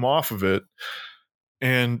he came off of it.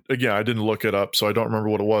 And again, I didn't look it up, so I don't remember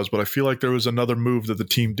what it was. But I feel like there was another move that the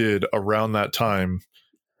team did around that time.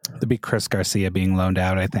 It'd be Chris Garcia being loaned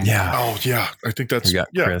out, I think. Yeah. Oh yeah, I think that's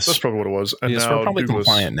that's probably what it was. And now we're probably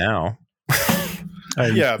compliant now.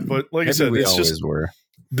 Yeah, but like I said, it's just were.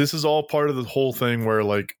 This is all part of the whole thing where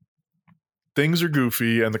like things are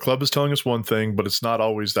goofy and the club is telling us one thing, but it's not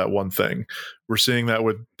always that one thing. We're seeing that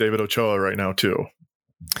with David Ochoa right now too.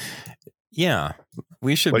 Yeah,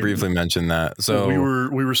 we should briefly mention that. So we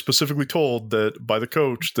were specifically told that by the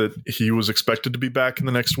coach that he was expected to be back in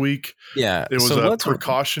the next week. Yeah, it was a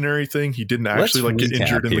precautionary thing. He didn't actually get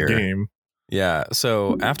injured in the game. Yeah.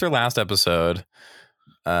 So after last episode,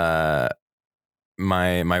 my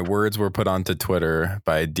words were put onto Twitter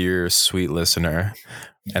by a dear sweet listener,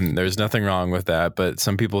 and there's nothing wrong with that. But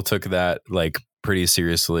some people took that like pretty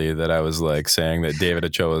seriously, that I was like saying that David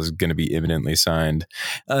Ochoa is going to be imminently signed.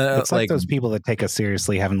 It's like those people that take us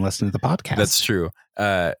seriously haven't listened to the podcast. That's true.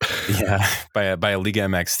 Yeah, by a Liga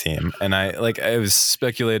MX team, and I was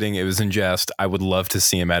speculating it was in jest. I would love to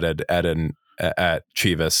see him at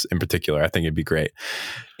Chivas in particular. I think it'd be great.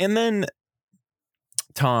 And then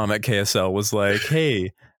Tom at KSL was like,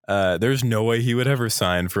 "Hey, there's no way he would ever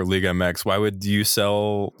sign for Liga MX. Why would you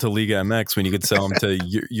sell to Liga MX when you could sell him to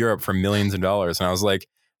Europe for millions of dollars?" And I was like,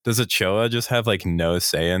 does Ochoa just have like no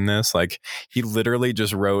say in this? Like, he literally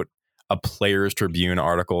just wrote a Players Tribune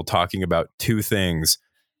article talking about 2 things: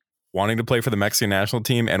 wanting to play for the Mexican national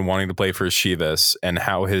team and wanting to play for Chivas, and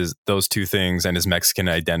how those 2 things and his Mexican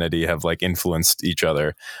identity have like influenced each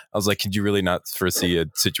other. I was like, could you really not foresee a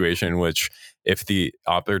situation in which if the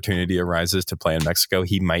opportunity arises to play in Mexico,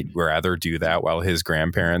 he might rather do that while his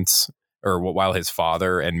grandparents, or while his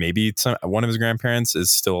father and maybe one of his grandparents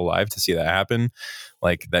is still alive, to see that happen?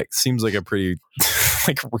 Like, that seems like a pretty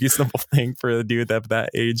like reasonable thing for a dude at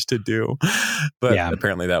that age to do. But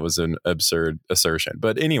apparently that was an absurd assertion.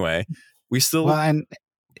 But anyway, we still... Well, and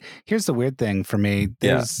here's the weird thing for me.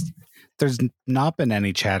 There's not been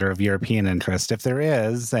any chatter of European interest. If there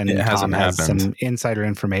is, and Tom has some insider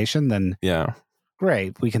information, then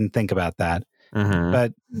great, we can think about that.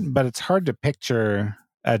 But it's hard to picture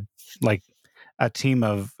a team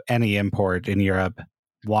of any import in Europe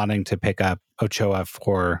wanting to pick up Ochoa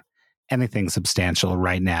for anything substantial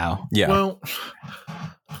right now. Yeah. Well,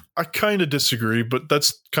 I kind of disagree, but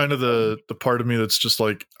that's kind of the part of me that's just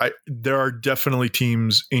like, there are definitely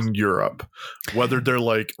teams in Europe, whether they're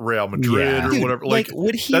like Real Madrid or whatever. Like,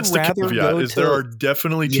 would he that's the caveat, is there are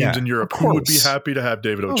definitely teams in Europe who would be happy to have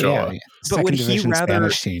David Ochoa. But would he rather,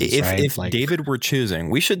 teams, if David were choosing,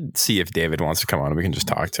 we should see if David wants to come on and we can just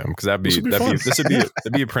talk to him, because that'd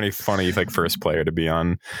be a pretty funny like first player to be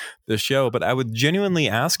on the show. But I would genuinely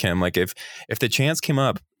ask him, like, if the chance came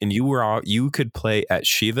up and you could play at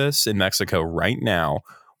Chivas in Mexico right now,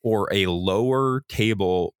 or a lower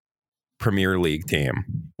table Premier League team,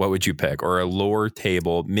 what would you pick? Or a lower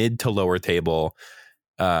table, mid to lower table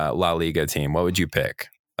La Liga team, what would you pick?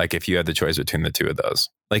 Like, if you had the choice between the 2 of those,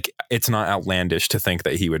 like, it's not outlandish to think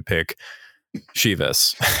that he would pick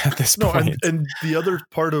Chivas at this point. And the other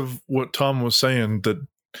part of what Tom was saying, that,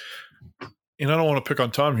 and I don't want to pick on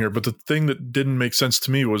Tom here, but the thing that didn't make sense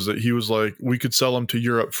to me was that he was like, we could sell him to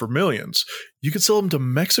Europe for millions. You could sell him to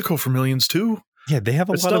Mexico for millions too. Yeah, they have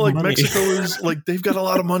a lot of money. Mexico is like, they've got a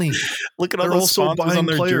lot of money. Look at all those sponsors on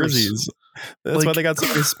their jerseys. That's Like- why they got so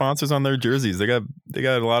many sponsors on their jerseys. They got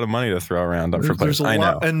a lot of money to throw around for players. There's a I know.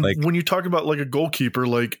 lot, and like, when you talk about like a goalkeeper,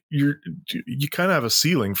 like you kind of have a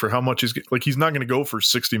ceiling for how much he's not going to go for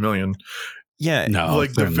 60 million. yeah, No, Like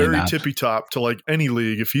the certainly very not. tippy top to like any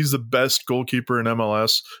league. If he's the best goalkeeper in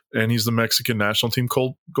MLS and he's the Mexican national team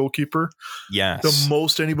goalkeeper, yes. the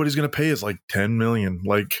most anybody's going to pay is like 10 million.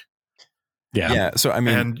 Like, Yeah. So I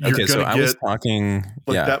mean, And you're okay. So gonna I was get, talking.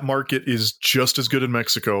 like that market is just as good in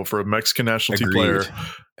Mexico for a Mexican national team Agreed.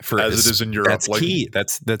 player as it is in Europe. That's Like, key.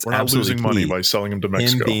 That's we're not absolutely losing money key. by selling him to Him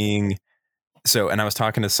Mexico. being so, and I was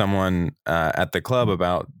talking to someone at the club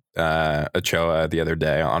about Ochoa the other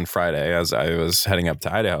day on Friday as I was heading up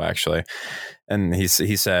to Idaho, actually, and he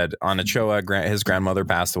said on Ochoa, his grandmother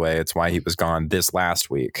passed away. It's why he was gone this last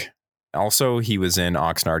week. Also, he was in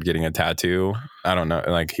Oxnard getting a tattoo. I don't know,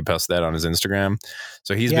 like he posted that on his Instagram.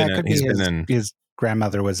 So he's been in his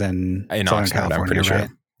grandmother was in Southern Oxnard, California, I'm pretty right?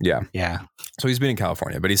 sure. Yeah. Yeah. So he's been in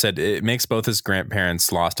California, but he said it makes both his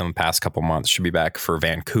grandparents lost in the past couple months. Should be back for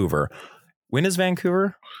Vancouver. When is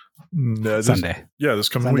Vancouver? No, Sunday. Yeah, this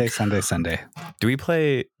coming week. Sunday. Do we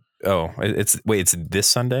play? Oh, it's this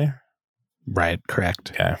Sunday? Right.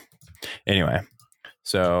 Correct. Okay. Anyway,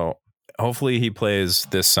 so hopefully he plays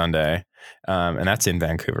this Sunday. And that's in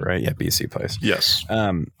Vancouver, right? Yeah, BC plays. Yes.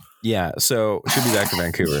 Yeah, so should be back to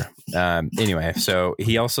Vancouver. Anyway, so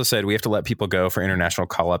he also said we have to let people go for international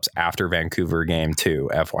call-ups after Vancouver game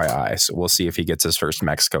 2, FYI. So we'll see if he gets his first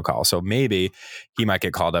Mexico call. So maybe he might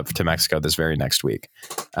get called up to Mexico this very next week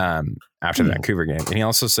after the Vancouver game. And he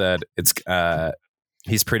also said this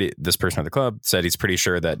person at the club said he's pretty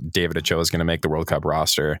sure that David Ochoa is going to make the World Cup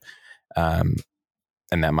roster.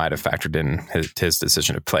 And that might have factored in his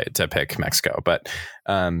decision to pick Mexico. But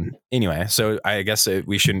anyway, so I guess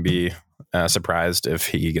we shouldn't be surprised if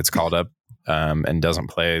he gets called up and doesn't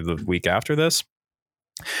play the week after this,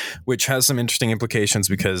 which has some interesting implications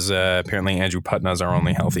because apparently Andrew Putna is our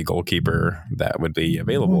only healthy goalkeeper that would be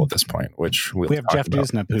available at this point, which we have Jeff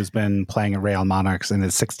Dusnap, who's been playing at Real Monarchs and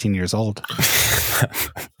is 16 years old.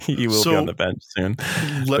 He will be on the bench soon.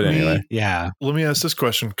 Let me ask this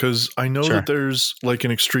question because I know that there's like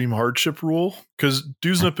an extreme hardship rule because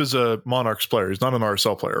Dusnap is a Monarchs player. He's not an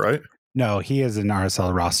RSL player, right? No, he is an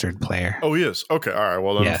RSL rostered player. Oh, he is. Okay. All right.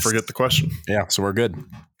 Well, then forget the question. Yeah. So we're good.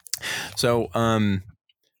 So, I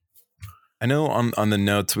know on the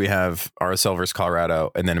notes we have RSL versus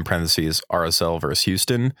Colorado, and then in parentheses RSL versus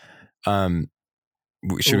Houston. Should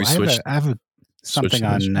we switch? I have something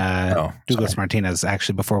on Douglas Martinez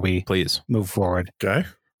actually before we move forward. Okay.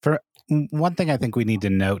 For one thing, I think we need to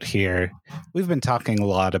note here, we've been talking a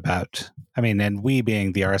lot about, and we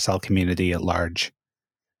being the RSL community at large,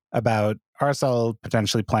 about RSL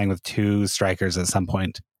potentially playing with 2 strikers at some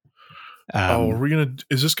point.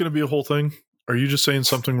 Is this going to be a whole thing? Are you just saying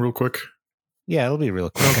something real quick? Yeah, it'll be real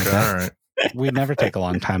quick. Okay, all right. We never take a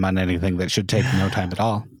long time on anything that should take no time at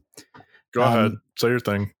all. Go ahead. Say your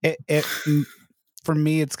thing. For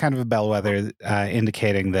me, it's kind of a bellwether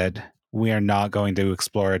indicating that we are not going to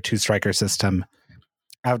explore a 2-striker system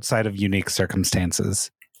outside of unique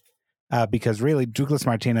circumstances. Because really, Douglas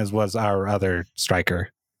Martinez was our other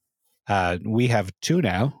striker. We have 2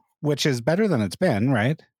 now, which is better than it's been,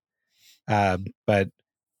 right? But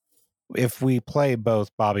if we play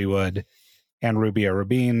both Bobby Wood and Rubio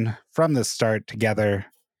Rubin from the start together,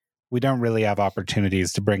 we don't really have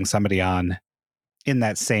opportunities to bring somebody on in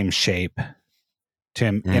that same shape to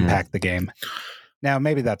impact the game. Now,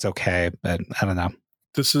 maybe that's okay, but I don't know.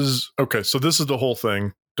 This is okay. So this is the whole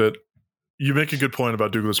thing that you make a good point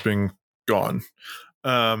about Douglas being gone.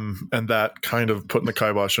 And that kind of putting the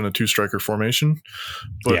kibosh in a 2-striker formation.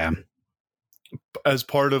 But as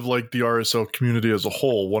part of like the RSL community as a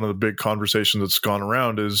whole, one of the big conversations that's gone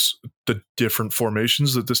around is the different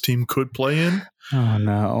formations that this team could play in. Oh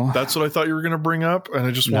no. That's what I thought you were going to bring up. And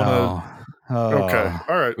I just want to, okay.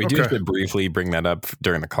 All right. We do have to briefly bring that up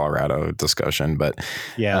during the Colorado discussion, but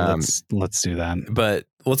let's do that. But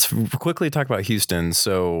let's quickly talk about Houston.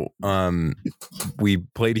 So we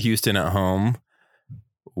played Houston at home.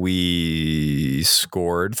 We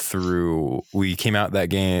scored we came out of that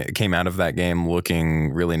game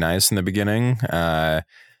looking really nice in the beginning.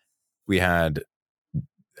 We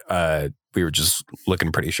were just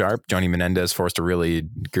looking pretty sharp. Joni Menendez forced a really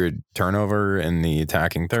good turnover in the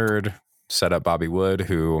attacking third, set up Bobby Wood,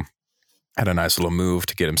 who had a nice little move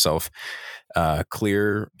to get himself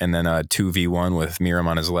clear, and then a 2v1 with Miram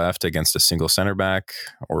on his left against a single center back,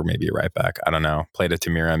 or maybe a right back. I don't know. Played it to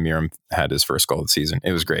Miram. Miram had his first goal of the season.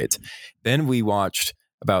 It was great. Then we watched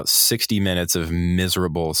about 60 minutes of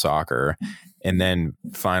miserable soccer, and then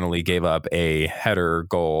finally gave up a header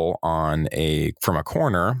goal from a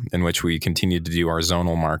corner in which we continued to do our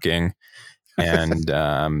zonal marking. And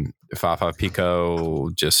Fafa Pico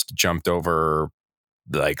just jumped over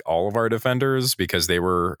like all of our defenders because they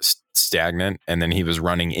were stagnant, and then he was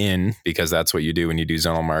running in because that's what you do when you do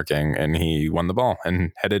zonal marking, and he won the ball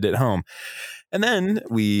and headed it home. And then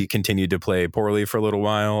we continued to play poorly for a little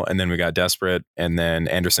while, and then we got desperate, and then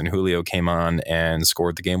Anderson Julio came on and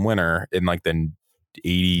scored the game winner in like the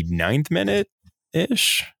 89th minute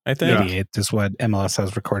ish, I think. 88 is what MLS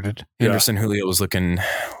has recorded. Anderson Julio was looking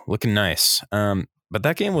nice. But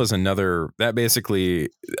that game was that basically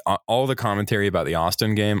all the commentary about the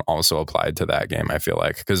Austin game also applied to that game, I feel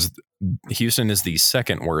like, because Houston is the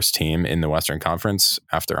second worst team in the Western Conference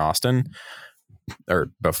after Austin, or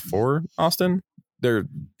before Austin.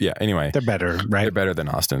 Anyway. They're better, right? They're better than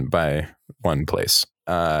Austin by one place.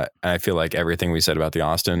 I feel like everything we said about the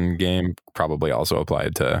Austin game probably also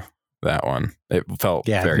applied to that one. It felt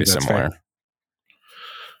very similar. Fair.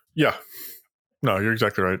 Yeah. No, you're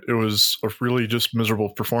exactly right. It was a really just miserable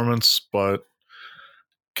performance, but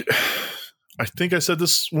I think I said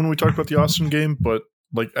this when we talked about the Austin game, but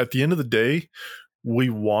like at the end of the day, we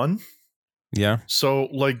won. Yeah. So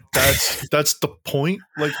like that's the point.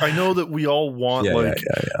 Like I know that we all want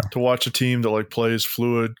to watch a team that like plays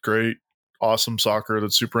fluid, great, awesome soccer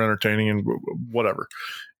that's super entertaining and whatever.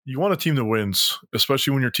 You want a team that wins,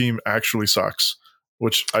 especially when your team actually sucks,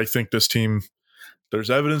 which I think this team, there's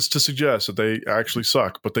evidence to suggest that they actually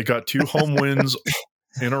suck, but they got 2 home wins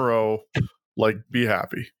in a row. Like, be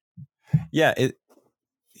happy. Yeah,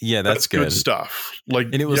 that's good stuff. Like,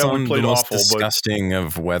 and it was on the most disgusting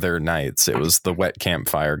of weather nights. It was the wet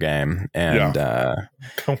campfire game, and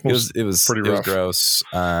it was pretty rough. It was gross.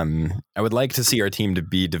 I would like to see our team to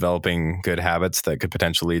be developing good habits that could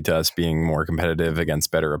potentially lead to us being more competitive against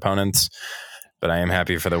better opponents. But I am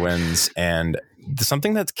happy for the wins. And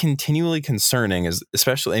something that's continually concerning is,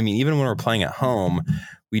 especially, I mean, even when we're playing at home,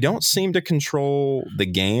 we don't seem to control the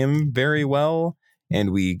game very well. And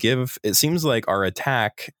it seems like our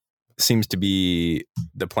attack seems to be,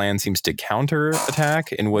 the plan seems to counter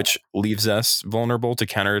attack, in which leaves us vulnerable to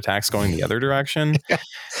counterattacks going the other direction.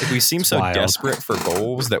 Like we seem so desperate for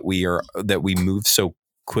goals that we move so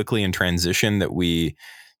quickly in transition that we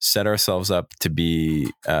set ourselves up to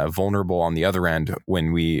be vulnerable on the other end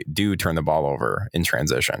when we do turn the ball over in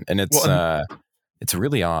transition. And it's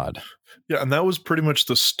really odd. Yeah. And that was pretty much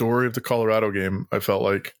the story of the Colorado game. I felt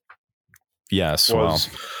like. Yes.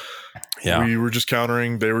 We were just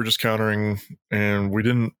countering, they were just countering, and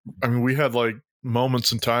we had like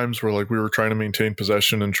moments and times where like we were trying to maintain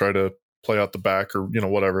possession and try to play out the back or,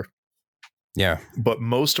 whatever. Yeah. But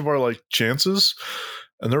most of our like chances,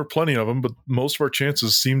 and there were plenty of them, but most of our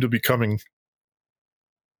chances seem to be coming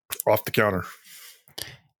off the counter.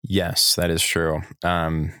 Yes, that is true. I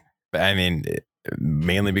mean,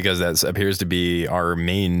 mainly because that appears to be our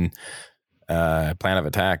main plan of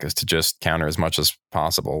attack, is to just counter as much as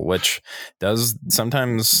possible, which does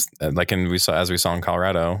sometimes, as we saw in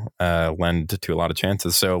Colorado, lend to a lot of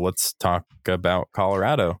chances. So let's talk about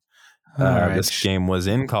Colorado. Right. This game was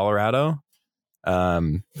in Colorado.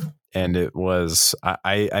 And it was,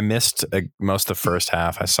 I missed most of the first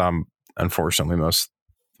half. I saw, unfortunately,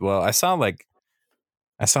 I saw like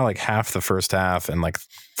half the first half, and like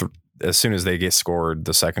as soon as they get scored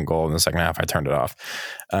the second goal in the second half, I turned it off.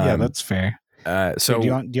 Yeah, that's fair. So do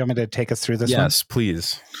you want me to take us through this? Yes,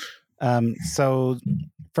 please. So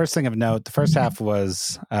first thing of note, the first half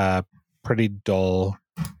was pretty dull.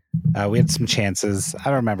 We had some chances. I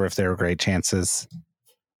don't remember if they were great chances.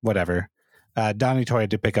 Whatever. Donny Toy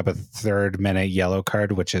had to pick up a 3rd minute yellow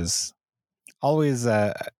card, which is always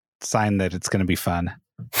a sign that it's going to be fun.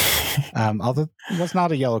 Although it was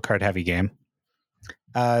not a yellow card heavy game.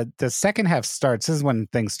 The second half starts. This is when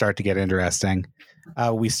things start to get interesting.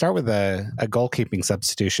 We start with a goalkeeping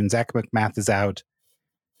substitution. Zach McMath is out.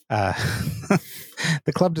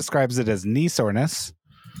 The club describes it as knee soreness,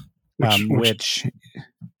 which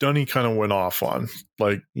Dunny kind of went off on.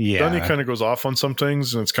 Dunny kind of goes off on some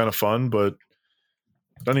things, and it's kind of fun, but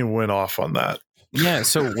Dunny went off on that. Yeah.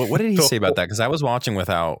 So what did he say about that? Because I was watching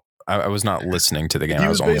without. I was not listening to the game. I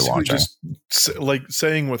was only watching. Just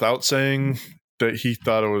saying without saying that he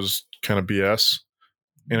thought it was kind of BS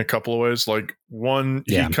in a couple of ways. Like one,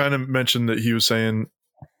 he kind of mentioned that he was saying,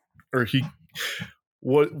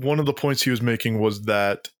 one of the points he was making was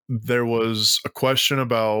that there was a question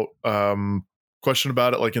about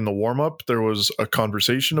it, like in the warm-up, there was a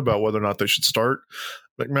conversation about whether or not they should start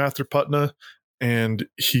McMath or Putna, and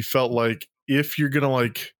he felt like if you're gonna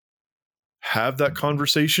like have that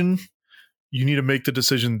conversation, you need to make the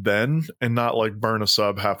decision then and not like burn a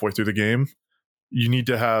sub halfway through the game. You need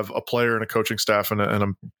to have a player and a coaching staff and a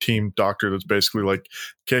team doctor that's basically like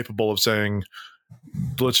capable of saying,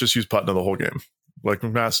 let's just use Putna the whole game. Like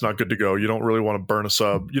McMath's not good to go. You don't really want to burn a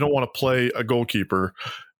sub. You don't want to play a goalkeeper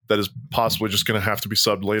that is possibly just going to have to be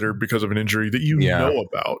subbed later because of an injury that you know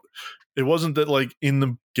about. It wasn't that like in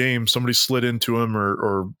the game somebody slid into him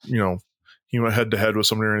or he went head to head with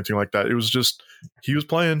somebody or anything like that. It was just he was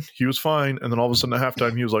playing, he was fine, and then all of a sudden at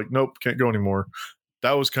halftime he was like, nope, can't go anymore.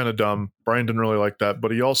 That was kind of dumb. Brian didn't really like that,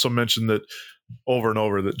 but he also mentioned that over and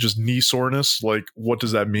over that just knee soreness, like what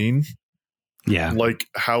does that mean? Yeah. Like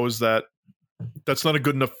how is that? That's not a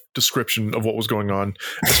good enough description of what was going on,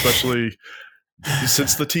 especially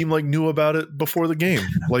since the team like knew about it before the game.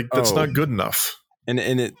 Like that's not good enough. And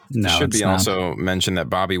it should be also mentioned that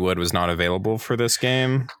Bobby Wood was not available for this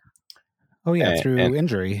game. Oh yeah, through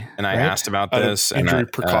injury. And I asked about this. Injury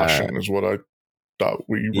precaution is what I thought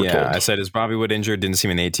we were told. I said, is Bobby Wood injured? Didn't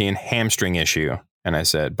seem an 18 hamstring issue. And I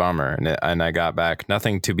said, bummer. And I got back,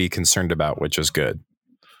 nothing to be concerned about, which is good.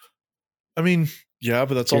 I mean, yeah,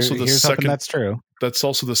 but that's also the second. That's true. That's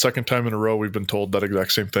also the second time in a row we've been told that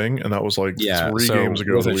exact same thing, and that was like 3 games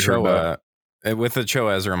ago. With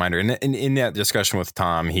Ochoa, as a reminder, in that discussion with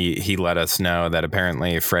Tom, he let us know that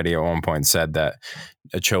apparently Freddie at one point said that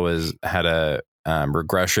Ochoa's had a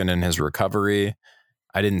regression in his recovery.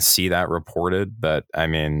 I didn't see that reported, but I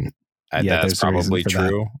mean, that's probably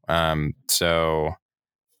true. So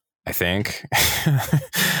I think,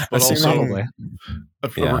 but also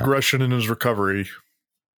a regression in his recovery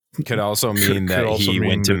could also mean that he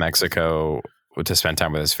went to Mexico to spend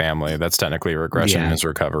time with his family. That's technically a regression in his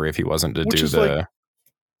recovery if he wasn't to do the. Like,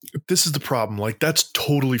 this is the problem. Like that's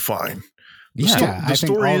totally fine. I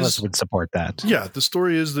think all of us would support that. Yeah, the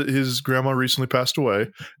story is that his grandma recently passed away,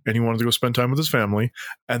 and he wanted to go spend time with his family,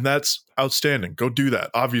 and that's outstanding. Go do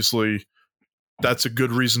that. Obviously, that's a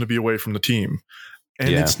good reason to be away from the team, and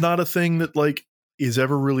it's not a thing that like is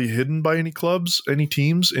ever really hidden by any clubs, any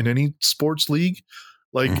teams in any sports league.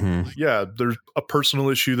 Like, there's a personal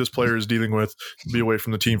issue this player is dealing with, be away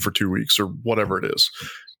from the team for 2 weeks or whatever it is.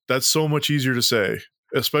 That's so much easier to say,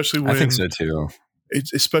 especially when I think so too.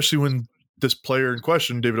 Especially when this player in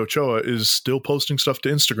question, David Ochoa, is still posting stuff to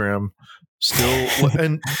Instagram,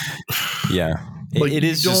 and like, it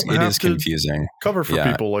is confusing. Cover for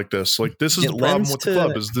people like this. Like this is the problem with the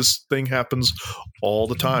club is this thing happens all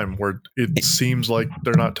the time where it seems like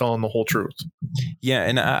they're not telling the whole truth. Yeah,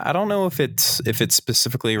 and I don't know if it's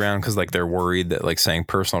specifically around because like they're worried that like saying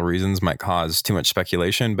personal reasons might cause too much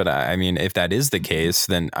speculation. But I mean, if that is the case,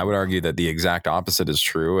 then I would argue that the exact opposite is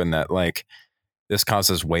true, and that like this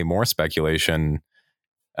causes way more speculation.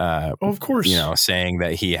 Of course, saying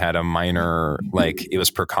that he had a minor, like it was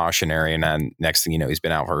precautionary, and then next thing you know, he's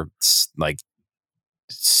been out for like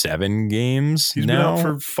 7 games. He's been out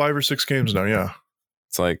for 5 or 6 games now. Yeah,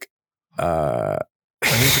 it's like I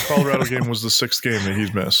think the Colorado game was the 6th game that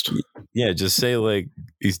he's missed. Yeah, just say like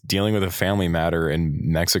he's dealing with a family matter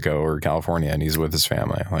in Mexico or California, and he's with his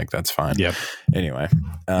family. Like that's fine. Yep. Anyway,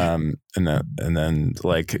 and then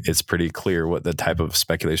like it's pretty clear what the type of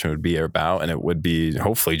speculation would be about, and it would be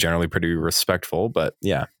hopefully generally pretty respectful. But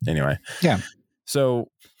yeah. Anyway. Yeah. So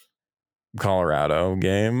Colorado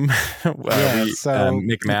game.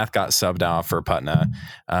 McMath got subbed off for Putna,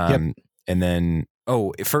 and then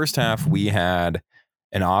first half we had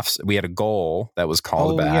a goal that was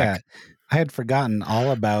called back. Yeah. I had forgotten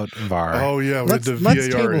all about VAR. Oh yeah, with the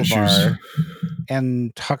VAR issues. VAR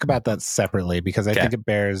and talk about that separately because I think it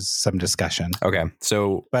bears some discussion. Okay,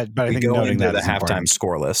 so but I think noting that the halftime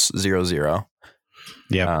scoreless 0-0.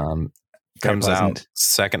 Yeah, comes out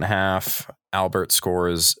second half. Albert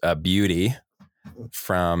scores a beauty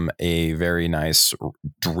from a very nice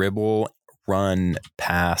dribble run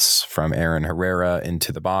pass from Aaron Herrera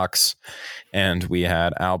into the box, and we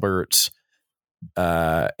had Albert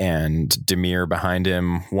and Demir behind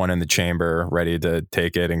him, one in the chamber ready to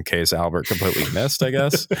take it in case Albert completely missed, I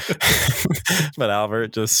guess. But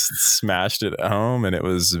Albert just smashed it at home, and it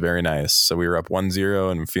was very nice. So we were up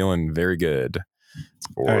 1-0 and feeling very good.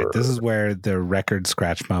 All right, this is where the record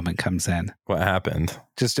scratch moment comes in. What happened?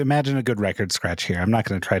 Just imagine a good record scratch here. I'm not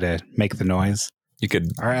going to try to make the noise. You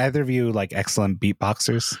could. Are either of you like excellent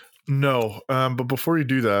beatboxers? No, but before you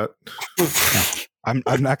do that, I'm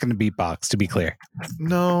not going to beatbox. To be clear,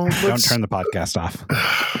 no. Don't turn the podcast off.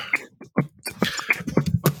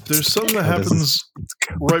 There's something that happens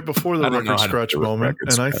right before the record scratch moment,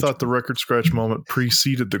 and I thought the record scratch moment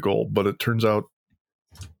preceded the goal, but it turns out,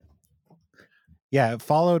 it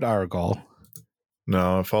followed our goal.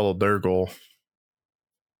 No, it followed their goal.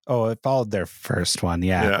 Oh, it followed their first one.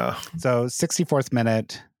 Yeah. Yeah. So 64th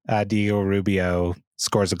minute, Diego Rubio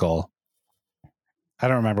scores a goal. I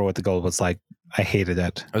don't remember what the goal was like. I hated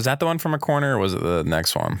it. Was that the one from a corner or was it the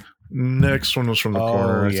next one? Next one was from the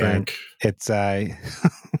corner, I think. It's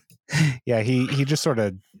yeah, he just sort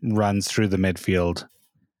of runs through the midfield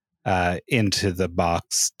into the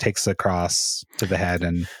box, takes the cross to the head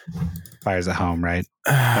and fires it home, right?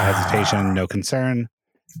 No hesitation, no concern,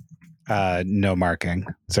 no marking,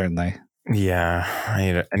 certainly. Yeah,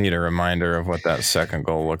 I need a reminder of what that second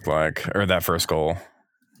goal looked like, or that first goal.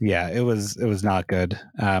 Yeah, it was not good.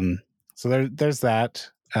 So there's that.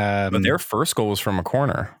 But their first goal was from a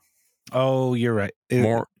corner. Oh, you're right.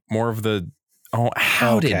 More of the. Oh,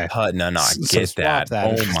 how did Putna not get that?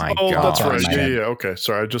 Oh my god! Oh, that's right. Yeah. Okay,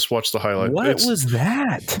 sorry. I just watched the highlight. What was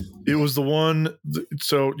that? It was the one.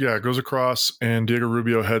 So yeah, it goes across, and Diego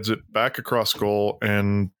Rubio heads it back across goal,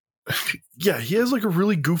 and yeah, he has like a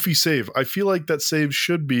really goofy save. I feel like that save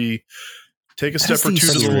should be take a step or two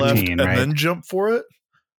to the left and then jump for it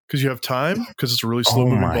because you have time because it's a really slow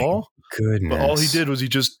moving ball. Goodness! But all he did was he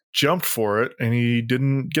just jumped for it, and he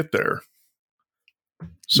didn't get there.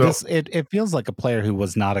 So it feels like a player who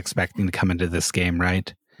was not expecting to come into this game,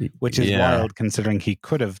 right? Which is wild considering he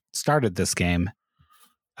could have started this game.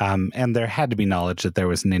 And there had to be knowledge that there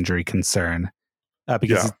was an injury concern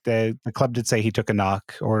because the club did say he took a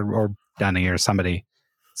knock or Dunny or somebody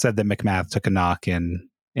said that McMath took a knock in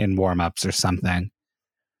warm-ups or something.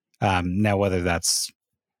 Now, whether that's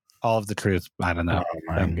all of the truth, I don't know. Oh,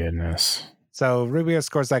 my goodness. So Rubio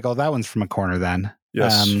scores that goal. That one's from a corner then.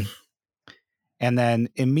 Yes. And then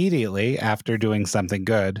immediately after doing something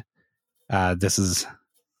good,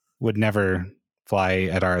 would never fly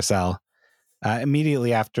at RSL.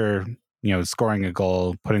 Immediately after, scoring a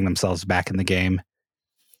goal, putting themselves back in the game,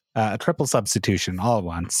 a triple substitution all at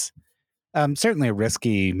once. Certainly a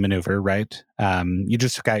risky maneuver, right? You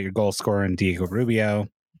just took out your goal scorer in Diego Rubio,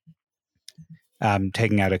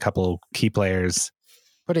 taking out a couple key players,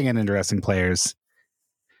 putting in interesting players.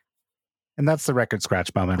 And that's the record scratch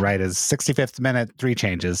moment, right? Is 65th minute, 3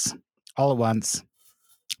 changes all at once.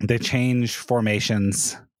 They change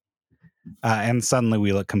formations, and suddenly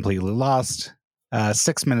we look completely lost.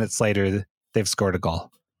 6 minutes later, they've scored a goal,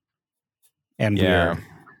 and we're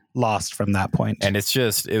lost from that point. And it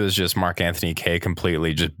was just Mark-Anthony Kaye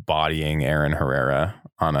completely just bodying Aaron Herrera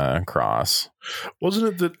on a cross. Wasn't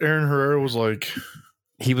it that Aaron Herrera was like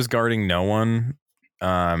he was guarding no one?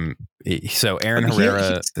 So Aaron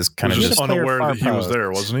Herrera is kind of just unaware that he was there,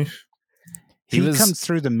 wasn't he? He comes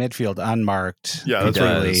through the midfield unmarked. Yeah, that's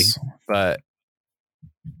right. But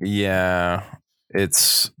yeah,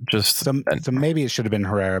 it's just so maybe it should have been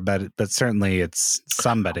Herrera, but certainly it's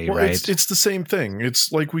somebody, right? It's the same thing.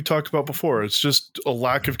 It's like we talked about before. It's just a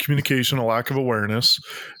lack of communication, a lack of awareness.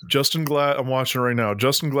 Justin Glad, I'm watching it right now.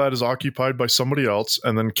 Justin Glad is occupied by somebody else,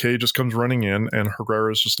 and then Kaye just comes running in, and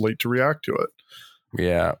Herrera is just late to react to it.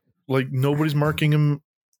 Yeah. Like nobody's marking him.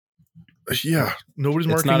 Yeah, nobody's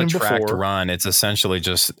marking him before. It's not a tracked run. It's essentially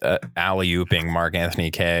just alley-ooping Mark-Anthony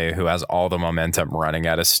Kaye, who has all the momentum running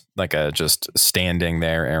at us, just standing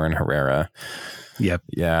there, Aaron Herrera. Yep.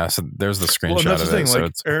 Yeah, so there's the screenshot and that's of the thing. it. So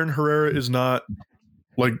like Aaron Herrera is not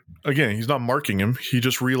he's not marking him. He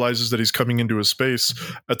just realizes that he's coming into his space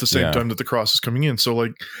at the same time that the cross is coming in. So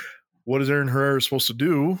like, what is Aaron Herrera supposed to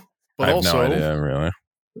do? But I have no idea, really.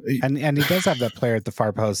 And he does have that player at the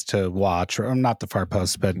far post to watch, or not the far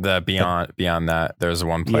post, but the beyond that, there's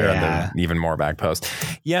one player at the even more back post.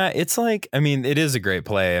 Yeah, it's like, I mean, it is a great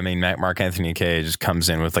play. I mean, Mark-Anthony Kaye just comes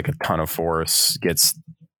in with like a ton of force, he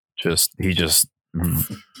just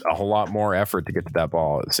a whole lot more effort to get to that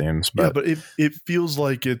ball, it seems. But it feels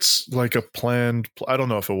like it's like a planned. I don't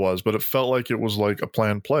know if it was, but it felt like it was like a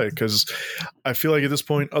planned play because I feel like at this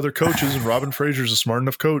point, other coaches and Robin Fraser's a smart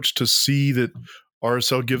enough coach to see that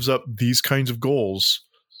RSL gives up these kinds of goals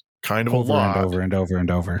kind of over a lot. And over and over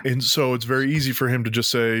and over. And so it's very easy for him to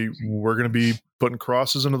just say, we're going to be putting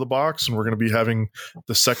crosses into the box and we're going to be having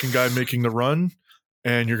the second guy making the run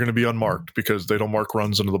and you're going to be unmarked because they don't mark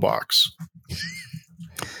runs into the box.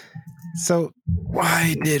 So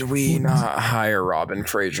why did we not hire Robin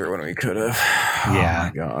Fraser when we could have?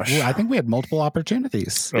 Yeah. Oh my gosh. Well, I think we had multiple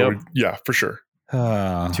opportunities. Yeah, for sure.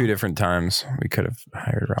 2 different times we could have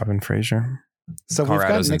hired Robin Fraser. So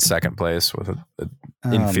Colorado's in second place with an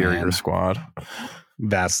inferior squad.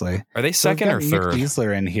 Vastly. Are they second or third? Nick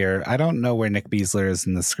Beasler in here. I don't know where Nick Beasler is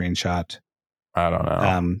in the screenshot. I don't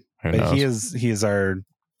know. But he is our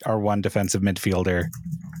one defensive midfielder.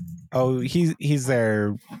 Oh, he's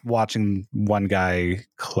there watching one guy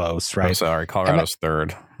close, right? I'm sorry, Colorado's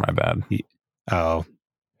third. My bad.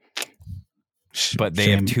 but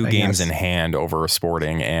they have 2 games in hand over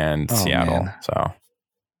Sporting and Seattle. Man. So,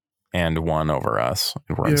 and 1 over us.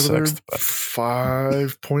 We're in 6th. But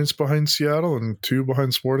 5 points behind Seattle and 2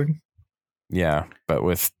 behind Sporting. Yeah, but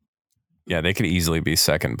they could easily be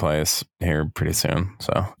 2nd place here pretty soon.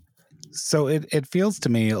 So it feels to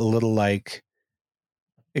me a little like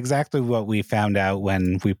exactly what we found out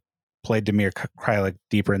when we played Damir Kreilach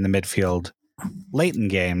deeper in the midfield late in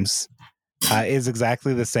games. Is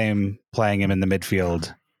exactly the same playing him in the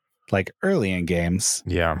midfield like early in games.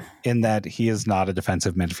 Yeah. In that he is not a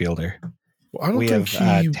defensive midfielder. Well, I don't we think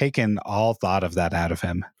have taken all thought of that out of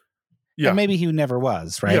him. Yeah. And maybe he never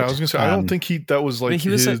was, right? Yeah, I was going to say, I don't think that was like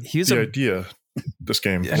the idea this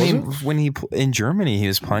game. I mean, when in Germany, he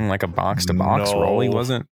was playing like a box-to-box role. He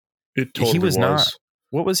wasn't. It totally was not.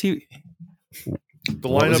 What was he? The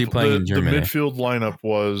lineup, was he playing in Germany? The midfield lineup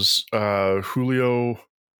was Julio,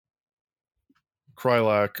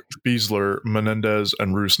 Kreilach, Besler, Menendez,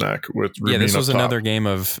 and Rusnak with Rubin this was up top. Another game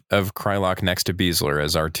of Kreilach next to Besler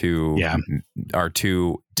as our two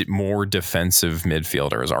more defensive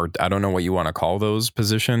midfielders. I don't know what you want to call those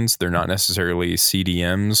positions. They're not necessarily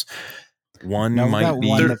CDMs. One might be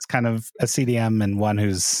one that's kind of a CDM and one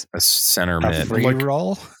who's a center mid free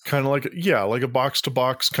role, kind of like like a box to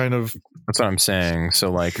box kind of. That's what I'm saying.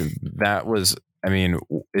 So like that was. I mean,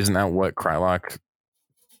 isn't that what Kreilach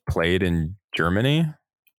played in Germany?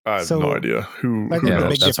 I have no idea who. The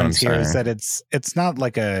big difference here is that it's not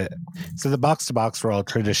like so the box to box role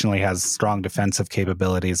traditionally has strong defensive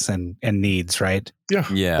capabilities and needs, right? Yeah.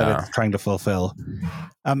 That it's trying to fulfill.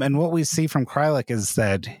 And what we see from Kreilach is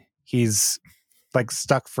that he's like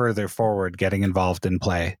stuck further forward, getting involved in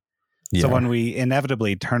play. Yeah. So when we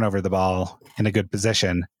inevitably turn over the ball in a good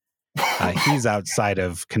position, he's outside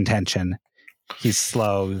of contention. He's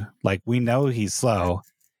slow. Like we know he's slow.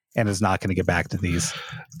 And is not going to get back to these.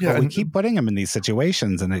 Yeah, but we keep putting him in these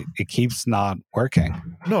situations, and it keeps not working.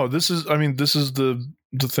 No, this is the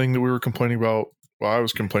thing that we were complaining about. Well, I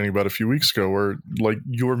was complaining about a few weeks ago, where like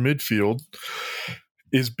your midfield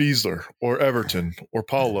is Besler or Everton or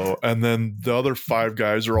Paulo, and then the other 5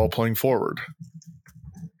 guys are all playing forward,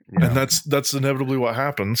 and that's inevitably what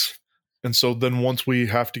happens. And so then once we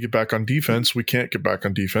have to get back on defense, we can't get back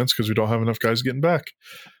on defense because we don't have enough guys getting back.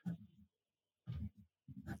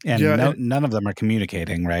 And none of them are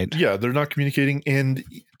communicating, right? Yeah, they're not communicating. And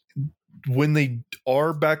when they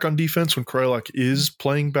are back on defense, when Kreilach is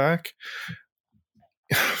playing back,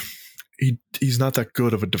 he's not that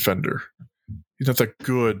good of a defender. He's not that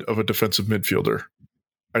good of a defensive midfielder,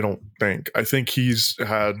 I don't think. I think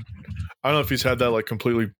I don't know if he's had that like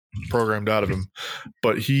completely programmed out of him,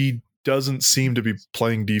 but he doesn't seem to be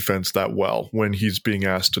playing defense that well when he's being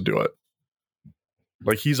asked to do it.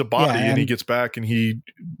 Like he's a body and he gets back and he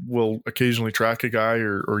will occasionally track a guy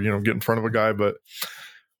or get in front of a guy, but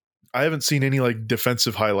I haven't seen any like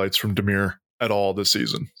defensive highlights from Damir at all this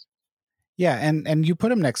season. Yeah, and you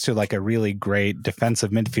put him next to like a really great defensive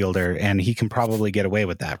midfielder and he can probably get away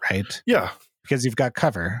with that, right? Yeah. Because you've got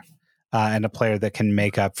cover and a player that can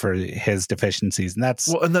make up for his deficiencies. And that's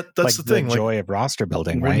like the thing. The joy of roster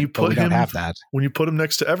building, right? But we don't have that. When you put him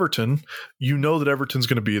next to Everton, you know that Everton's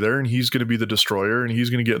going to be there and he's going to be the destroyer and he's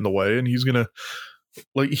going to get in the way and he's going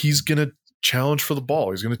to challenge for the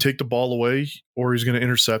ball. He's going to take the ball away or he's going to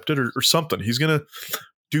intercept it or something. He's going to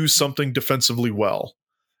do something defensively well.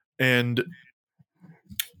 And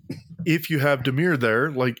if you have Damir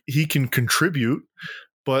there, like he can contribute.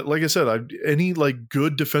 But like I said, any like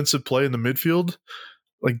good defensive play in the midfield,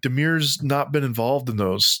 like Damir's not been involved in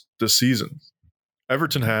those this season.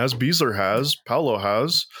 Everton has, Besler has, Paulo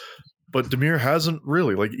has, but Damir hasn't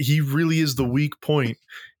really. Like he really is the weak point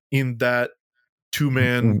in that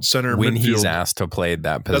 2-man center when midfield. He's asked to play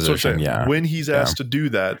that position. That's what I'm saying. Yeah. When he's asked to do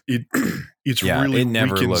that, it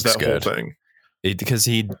never weakens that good. Whole thing. Because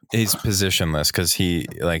he's positionless because he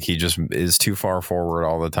just is too far forward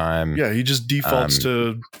all the time. Yeah, he just defaults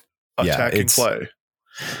to attacking play.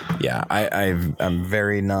 Yeah, I'm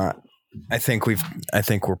very not. I think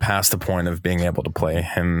we're past the point of being able to play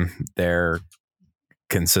him there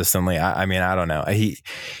consistently. I mean, I don't know.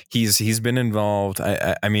 He's been involved.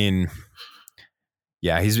 I mean,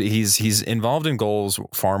 yeah, he's involved in goals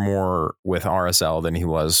far more with RSL than he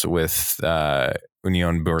was with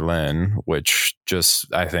Union Berlin, which just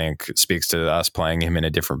I think speaks to us playing him in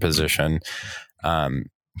a different position.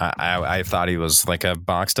 I thought he was like a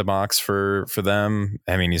box to box for them.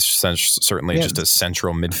 I mean, he's certainly just a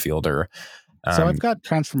central midfielder. So I've got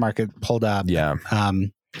Transfer Market pulled up. Yeah.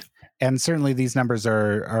 And certainly these numbers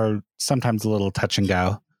are sometimes a little touch and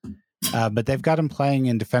go. But they've got him playing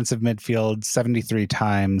in defensive midfield 73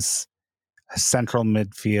 times, central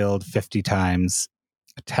midfield 50 times,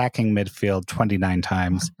 attacking midfield 29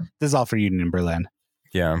 times. This is all for Union Berlin.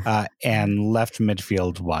 Yeah. And left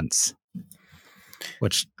midfield once,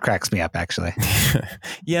 which cracks me up, actually.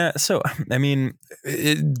 Yeah. So, I mean,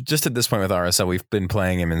 just at this point with RSL, we've been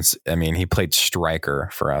playing him. He played striker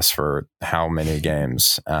for us for how many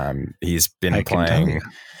games? He's been playing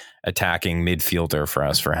attacking midfielder for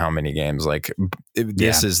us for how many games? Like,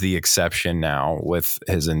 this is the exception now with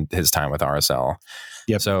his time with RSL.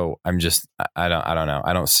 Yep. So I don't know.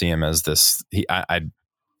 I don't see him as this. I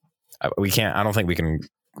don't think we can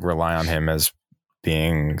rely on him as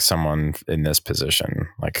being someone in this position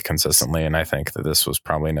like consistently. And I think that this was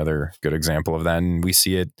probably another good example of that. And we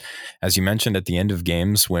see it, as you mentioned, at the end of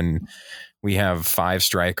games when we have 5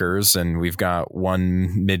 strikers and we've got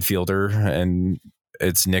 1 midfielder and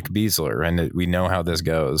it's Nick Beasler, and we know how this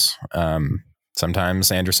goes.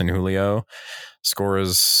 Sometimes Anderson Julio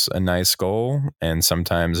scores a nice goal, and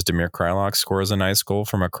sometimes Damir Kreilach scores a nice goal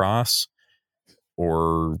from a cross.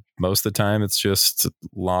 Or most of the time, it's just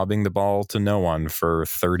lobbing the ball to no one for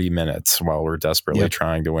 30 minutes while we're desperately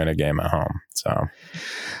trying to win a game at home. So,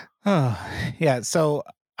 So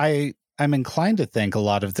I'm inclined to think a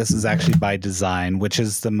lot of this is actually by design, which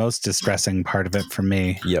is the most distressing part of it for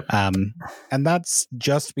me. Yep. And that's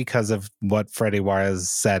just because of what Freddy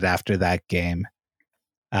Juarez said after that game.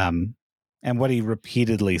 And what he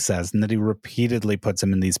repeatedly says, and that he repeatedly puts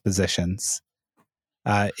him in these positions.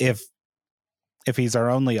 If he's our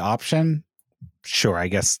only option, sure, I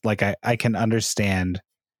guess like I can understand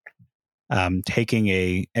taking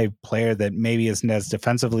a player that maybe isn't as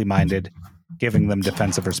defensively minded, giving them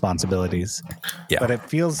defensive responsibilities. Yeah. But it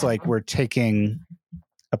feels like we're taking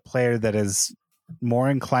a player that is more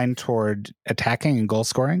inclined toward attacking and goal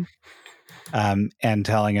scoring, and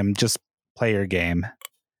telling him just play your game.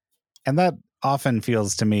 And that often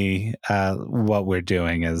feels to me what we're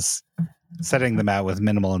doing is setting them out with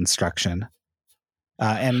minimal instruction.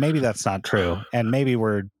 And maybe that's not true. And maybe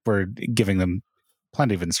we're giving them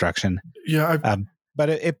plenty of instruction. Yeah. But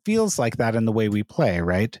it feels like that in the way we play,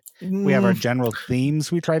 right? We have our general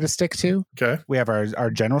themes we try to stick to. Okay. We have our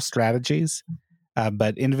general strategies,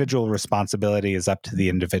 but individual responsibility is up to the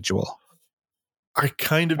individual. I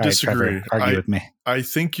kind of All right, disagree. Trevor, argue with me. I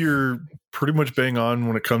think you're pretty much bang on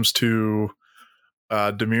when it comes to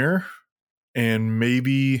Damir and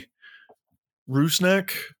maybe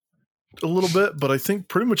Rusnak a little bit, but I think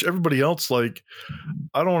pretty much everybody else, like,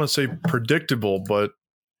 I don't want to say predictable, but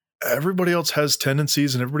everybody else has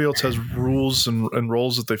tendencies and everybody else has rules and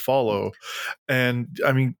roles that they follow. And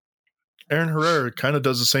I mean, Aaron Herrera kind of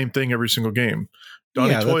does the same thing every single game.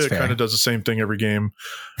 Donny Toya kind of does the same thing every game.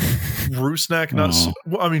 Rusnak,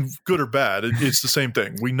 well, I mean, good or bad, it's the same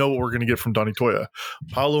thing. We know what we're going to get from Donny Toya.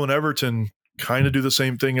 Paulo and Everton kind of do the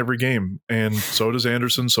same thing every game. And so does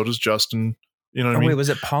Anderson, so does Justin. You know what I mean? Wait, was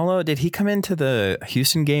it Paulo? Did he come into the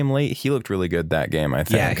Houston game late? He looked really good that game, I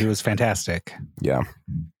think. Yeah, he was fantastic. Yeah.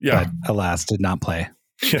 But alas, did not play.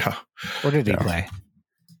 Yeah. Or did he play?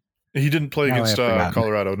 He didn't play against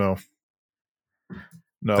Colorado, no.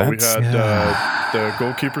 No, we had the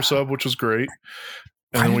goalkeeper sub, which was great.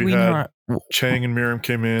 And then we had Chang and Miriam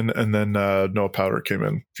came in, and then Noah Powder came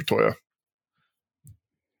in for Toya.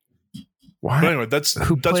 But anyway, that's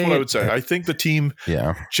what I would say. I think the team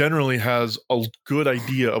generally has a good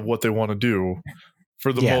idea of what they want to do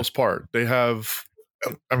for the most part. They have,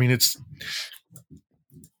 I mean,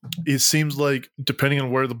 it seems like depending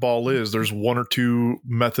on where the ball is, there's 1 or 2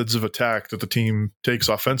 methods of attack that the team takes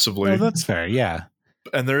offensively. Oh, that's fair. Yeah.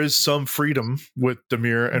 And there is some freedom with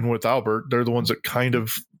Damir and with Albert. They're the ones that kind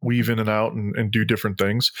of weave in and out and do different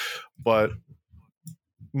things. But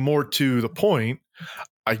more to the point,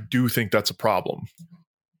 I do think that's a problem,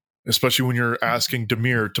 especially when you're asking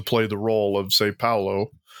Damir to play the role of, say, Paulo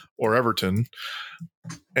or Everton.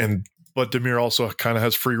 But Damir also kind of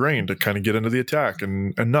has free reign to kind of get into the attack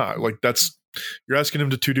and not. Like, that's, you're asking him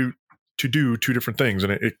to do 2 different things,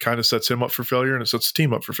 and it kind of sets him up for failure and it sets the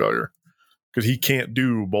team up for failure because he can't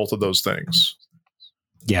do both of those things.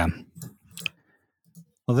 Yeah.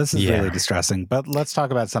 Well, this is really distressing, but let's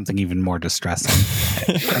talk about something even more distressing,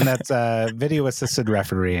 and that's video-assisted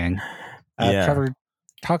refereeing. Trevor,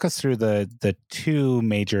 talk us through the 2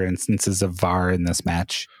 major instances of VAR in this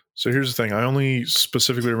match. So here's the thing. I only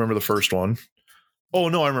specifically remember the first one. Oh,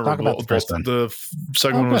 no, I remember both. The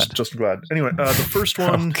second one was Justin Glad. Anyway, the first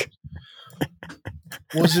one,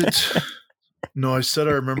 was it... No, I said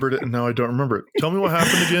I remembered it, and now I don't remember it. Tell me what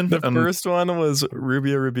happened again. The first one was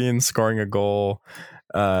Rubio Rubin scoring a goal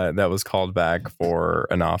that was called back for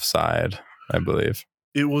an offside, I believe.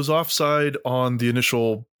 It was offside on the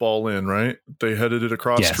initial ball in, right? They headed it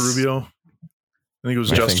across to Rubio. I think it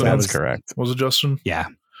was I Justin. think that's correct. Was it Justin? Yeah.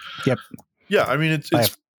 Yep. Yeah, I mean it's By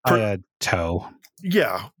a toe.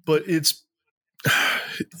 yeah, but it's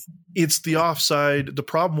the offside. The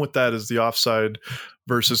problem with that is the offside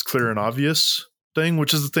versus clear and obvious thing,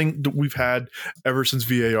 which is the thing that we've had ever since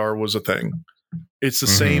VAR was a thing. It's the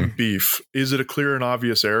same beef. Is it a clear and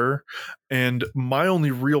obvious error? And my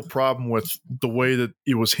only real problem with the way that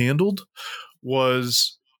it was handled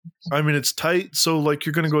was, I mean, it's tight. So, like,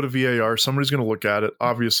 you're going to go to VAR. Somebody's going to look at it.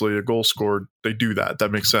 Obviously, a goal scored. They do that.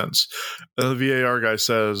 That makes sense. And the VAR guy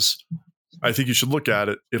says, I think you should look at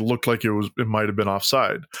it. It looked like it might have been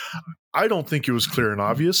offside. I don't think it was clear and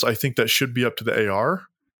obvious. I think that should be up to the AR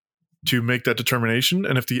to make that determination.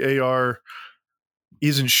 And if the AR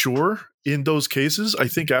isn't sure in those cases, I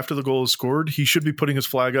think after the goal is scored, he should be putting his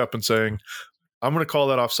flag up and saying, I'm going to call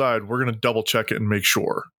that offside. We're going to double check it and make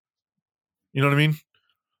sure. You know what I mean?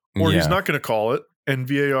 Or he's not going to call it, and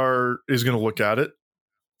VAR is going to look at it,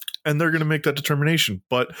 and they're going to make that determination.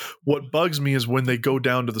 But what bugs me is when they go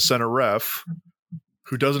down to the center ref,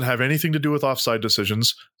 who doesn't have anything to do with offside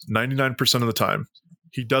decisions 99% of the time.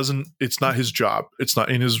 It's not his job. It's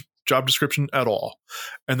not in his job description at all.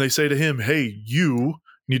 And they say to him, hey, you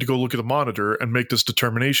need to go look at the monitor and make this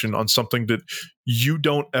determination on something that you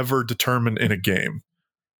don't ever determine in a game.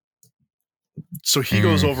 So he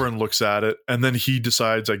goes over and looks at it, and then he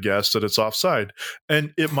decides, I guess, that it's offside.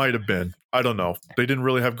 And it might have been. I don't know. They didn't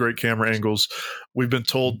really have great camera angles. We've been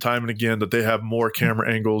told time and again that they have more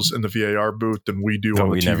camera angles in the VAR booth than we do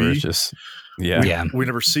on the TV. We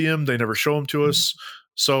never see them. They never show them to us.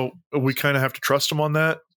 So we kind of have to trust them on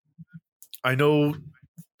that. I know,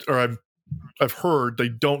 or I've heard they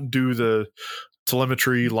don't do the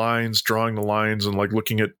telemetry lines, drawing the lines, and like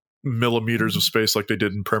looking at millimeters of space like they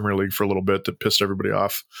did in Premier League for a little bit that pissed everybody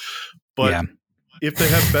off. But if they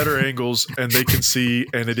have better angles and they can see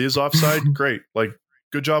and it is offside, great. Like,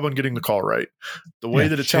 good job on getting the call right. The way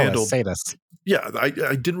that it's handled. I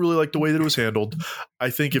didn't really like the way that it was handled.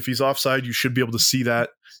 I think if he's offside, you should be able to see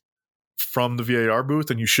that from the VAR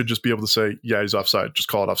booth, and you should just be able to say, yeah, he's offside. Just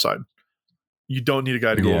call it offside. You don't need a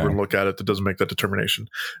guy to go over and look at it that doesn't make that determination.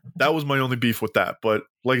 That was my only beef with that. But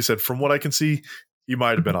like I said, from what I can see, he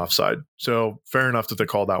might have been offside. So fair enough that they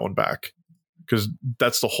called that one back, because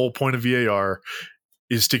that's the whole point of VAR,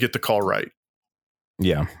 is to get the call right.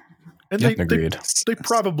 Yeah. And they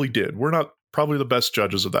probably did. We're not probably the best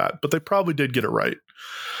judges of that, but they probably did get it right.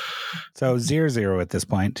 So 0-0 at this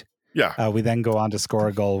point. Yeah. We then go on to score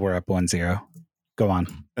a goal. We're up 1-0. Go on.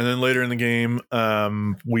 And then later in the game,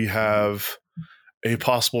 we have a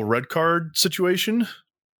possible red card situation.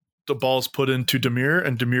 The ball's put into Demir,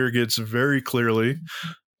 and Demir gets very clearly,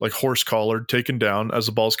 like, horse collared, taken down as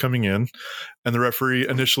the ball's coming in. And the referee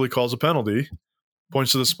initially calls a penalty,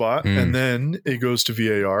 points to the spot, and then it goes to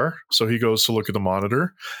VAR. So he goes to look at the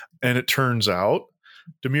monitor, and it turns out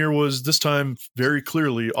Demir was this time very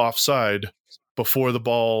clearly offside before the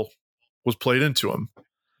ball was played into him.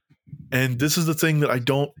 And this is the thing that I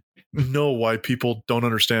don't know why people don't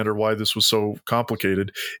understand, or why this was so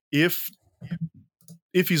complicated. If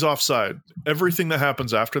he's offside, everything that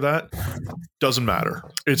happens after that doesn't matter.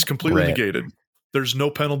 It's completely negated. There's no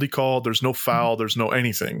penalty call. There's no foul. There's no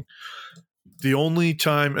anything. The only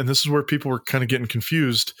time, and this is where people were kind of getting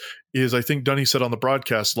confused, is I think Dunny said on the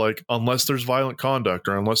broadcast, like, unless there's violent conduct,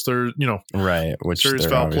 or unless there's, which serious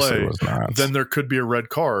foul play, then there could be a red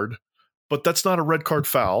card. But that's not a red card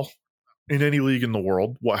foul in any league in the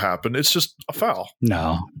world. What happened? It's just a foul.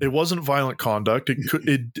 No, it wasn't violent conduct.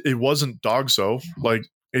 It wasn't dogso. Like,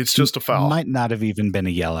 it's just a foul. Might not have even been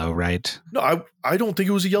a yellow, right? No, I don't think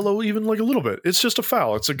it was a yellow even like a little bit. It's just a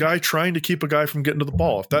foul. It's a guy trying to keep a guy from getting to the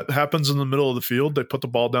ball. If that happens in the middle of the field, they put the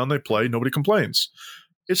ball down, they play, nobody complains.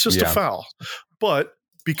 It's just a foul. But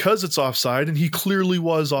because it's offside, and he clearly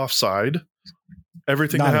was offside,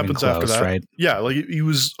 everything not that happens close, after that, right? Yeah, like, he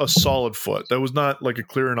was a solid foot. That was not like a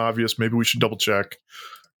clear and obvious, maybe we should double check.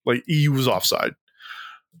 Like, he was offside.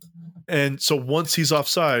 And so once he's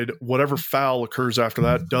offside, whatever foul occurs after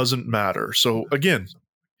that doesn't matter. So again,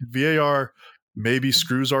 VAR maybe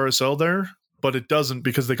screws RSL there, but it doesn't,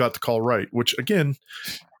 because they got the call right, which again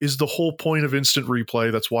is the whole point of instant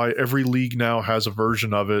replay. That's why every league now has a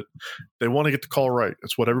version of it. They want to get the call right.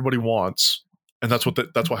 It's what everybody wants. And that's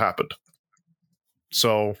what happened.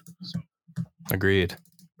 So agreed.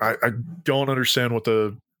 I don't understand what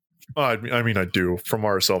I mean, I do, from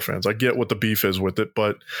RSL fans. I get what the beef is with it,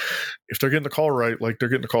 but if they're getting the call right, like, they're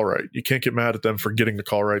getting the call right. You can't get mad at them for getting the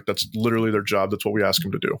call right. That's literally their job. That's what we ask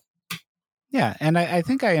them to do. Yeah, and I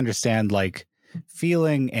think I understand, like,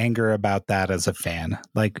 feeling anger about that as a fan.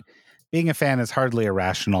 Like, being a fan is hardly a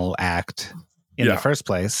rational act in the first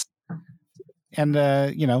place.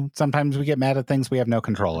 And sometimes we get mad at things we have no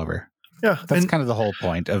control over. Yeah, That's kind of the whole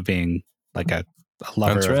point of being like a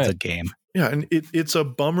lover of the game. Yeah, and it's a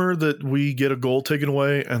bummer that we get a goal taken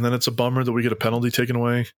away, and then it's a bummer that we get a penalty taken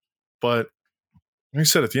away. But like I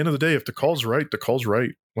said, at the end of the day, if the call's right, the call's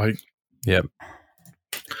right. Like, yep.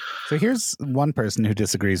 So here's one person who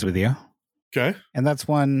disagrees with you. Okay. And that's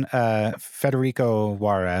one Federico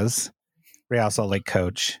Juarez, Real Salt Lake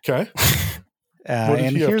coach. Okay. What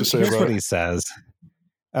did he have to say here's about what it? he says.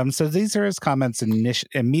 So these are his comments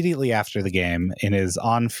immediately after the game in his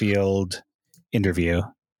on-field interview.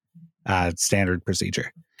 Standard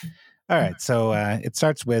procedure. All right, so it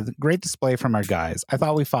starts with great display from our guys. I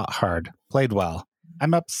thought we fought hard, played well.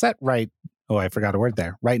 I'm upset right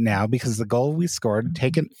now because the goal we scored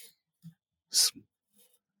taken.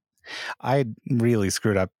 I really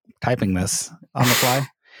screwed up typing this on the fly.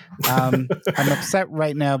 I'm upset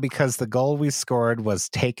right now because the goal we scored was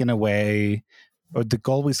taken away, or the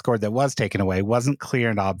goal we scored that was taken away wasn't clear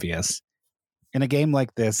and obvious. In a game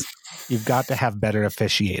like this, you've got to have better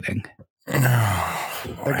officiating.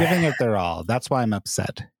 They're giving it their all. That's why I'm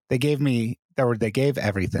upset. They gave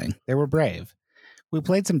everything. They were brave. We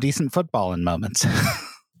played some decent football in moments.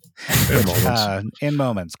 In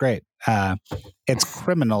moments, great. It's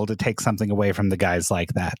criminal to take something away from the guys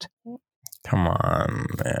like that. Come on,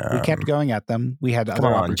 man. We kept going at them. We had other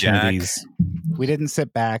opportunities. Jack. We didn't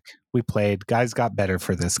sit back. We played. Guys got better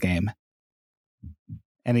for this game.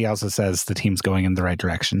 And he also says the team's going in the right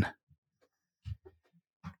direction.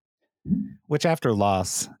 Which after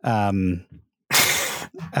loss, I've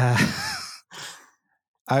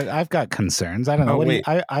got concerns. I don't know.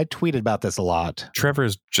 I tweeted about this a lot.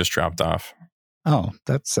 Trevor's just dropped off. Oh,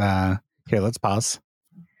 that's here. Let's pause.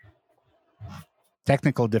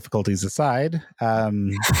 Technical difficulties aside,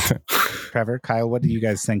 Trevor, Kyle, what do you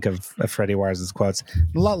guys think of Freddie Juarez's quotes?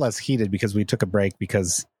 A lot less heated because we took a break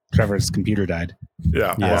because Trevor's computer died.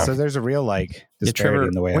 Yeah. So there's a real disparity Trevor,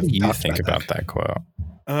 in the way. What do you think about that quote?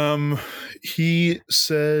 He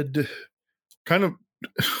said kind of.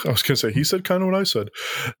 I was going to say he said kind of what I said.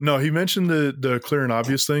 No, he mentioned the clear and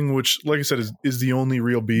obvious thing, which, like I said, is the only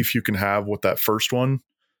real beef you can have with that first one.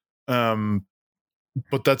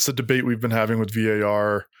 But that's the debate we've been having with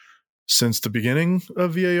VAR since the beginning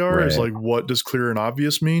of VAR. Right. Is like, what does clear and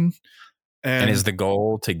obvious mean? And is the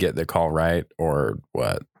goal to get the call right or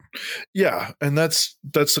what? Yeah, and that's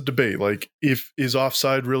the debate. Like, is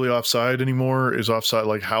offside really offside anymore? Is offside,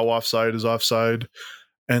 like, how offside is offside?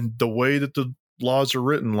 And the way that the laws are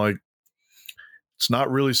written, like, it's not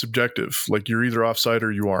really subjective. Like, you're either offside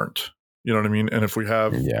or you aren't. You know what I mean? And if we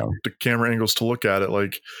have the camera angles to look at it,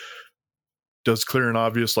 like, does clear and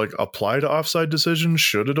obvious like apply to offside decisions?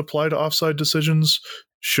 Should it apply to offside decisions?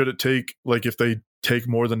 Should it take, like, if they take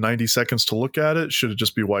more than 90 seconds to look at it, should it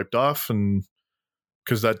just be wiped off? And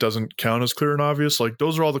because that doesn't count as clear and obvious. Like,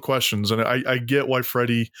 those are all the questions. And I get why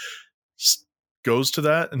Freddie goes to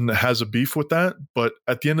that and has a beef with that. But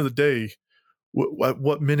at the end of the day,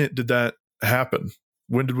 what minute did that happen?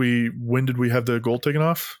 When did we have the goal taken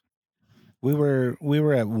off? We were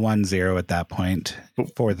at 1-0 at that point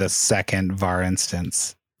for the second VAR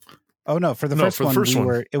instance. Oh no, for the first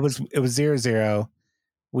one, it was 0-0.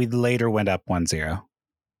 We later went up 1-0.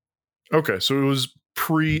 Okay, so it was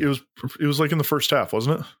it was like in the first half,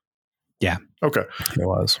 wasn't it? Yeah. Okay. It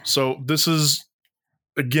was. So this is,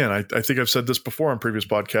 again, I think I've said this before on previous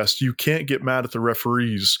podcasts. You can't get mad at the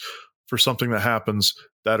referees for something that happens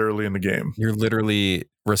that early in the game. He's literally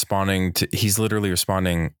responding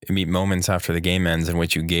moments after the game ends in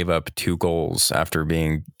which you gave up 2 goals after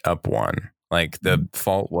being up 1. Like, the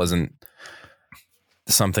fault wasn't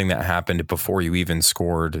something that happened before you even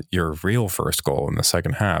scored your real first goal in the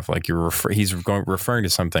second half. Like, he's referring to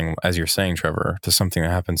something, as you're saying, Trevor, to something that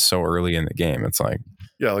happened so early in the game. It's like,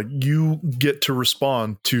 yeah, like, you get to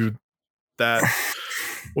respond to that.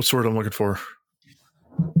 What's the word I'm looking for?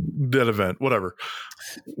 That event, whatever.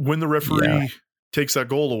 When the referee takes that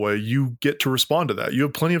goal away, you get to respond to that. You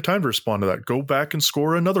have plenty of time to respond to that. Go back and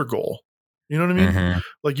score another goal. You know what I mean? Mm-hmm.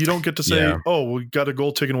 Like, you don't get to say, oh, we got a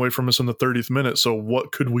goal taken away from us in the 30th minute, so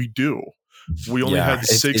what could we do? We only had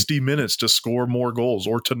 60 minutes to score more goals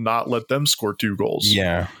or to not let them score 2 goals.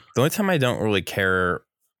 Yeah. The only time I don't really care,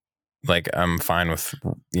 like, I'm fine with,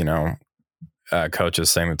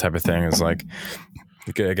 coaches saying the type of thing is like,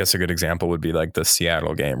 I guess a good example would be like the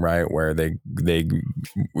Seattle game, right? Where they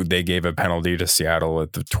gave a penalty to Seattle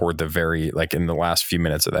toward the very, like, in the last few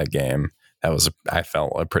minutes of that game. That was, I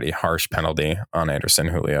felt, a pretty harsh penalty on Anderson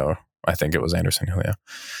Julio. I think it was Anderson Julio.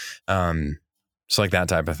 So like that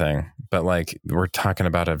type of thing. But like, we're talking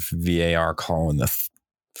about a VAR call in the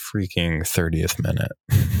freaking 30th minute.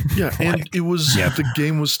 Yeah, and Like, it was the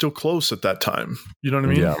game was still close at that time. You know what I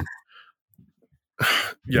mean? Yeah.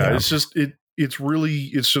 Yeah, it's just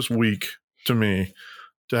it's just weak to me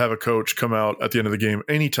to have a coach come out at the end of the game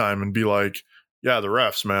anytime and be like, yeah, the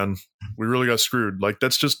refs, man, we really got screwed. Like,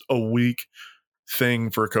 that's just a weak thing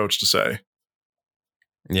for a coach to say.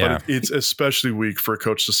 Yeah. But it's especially weak for a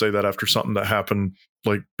coach to say that after something that happened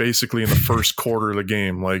like basically in the first quarter of the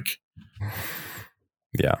game. Like,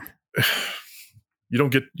 Yeah. you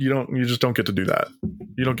just don't get to do that.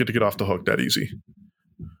 You don't get to get off the hook that easy.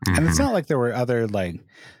 And it's Mhm. not like there were other, like,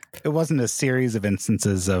 it wasn't a series of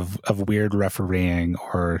instances of weird refereeing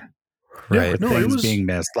or Right. No, it things was- being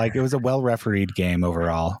missed. Like, it was a well-refereed game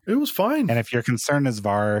overall. It was fine. And if your concern is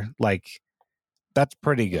VAR, like, that's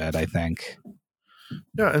pretty good, I think.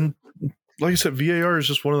 Yeah, and like I said, VAR is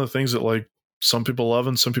just one of the things that like some people love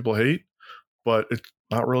and some people hate, but it's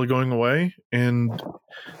not really going away. And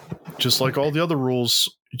just like all the other rules,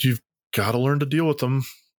 you've got to learn to deal with them.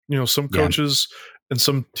 You know, some Yeah. coaches and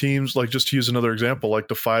some teams, like just to use another example, like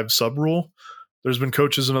the 5 sub rule, there's been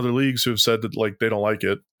coaches in other leagues who have said that like they don't like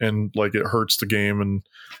it and like it hurts the game and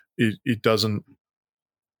it doesn't,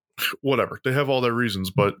 whatever. They have all their reasons,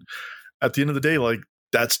 but at the end of the day, like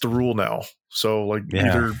that's the rule now. So like Yeah.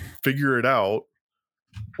 either figure it out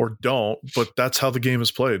or don't, but that's how the game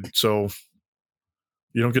is played. So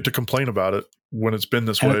you don't get to complain about it when it's been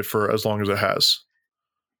this And- way for as long as it has.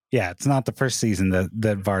 Yeah, it's not the first season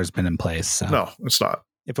that VAR's been in place. So No, it's not.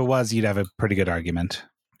 if it was, you'd have a pretty good argument,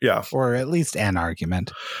 Yeah. or at least an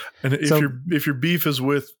argument. And if So- your beef is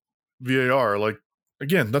with VAR, like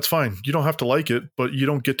again, that's fine. You don't have to like it, but you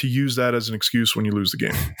don't get to use that as an excuse when you lose the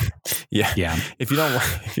game. Yeah. Yeah. If you don't,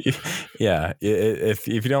 yeah, if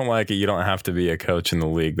you don't like it, you don't have to be a coach in the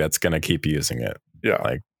league that's going to keep using it. Yeah.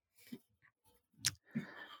 Like,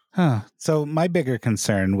 Huh. So my bigger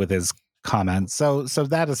concern with his comments. So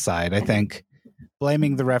that aside, I think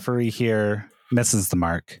blaming the referee here misses the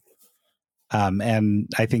mark. And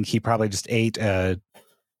I think he probably just ate a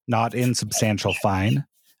not insubstantial fine.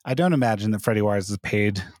 I don't imagine that Freddie Wise is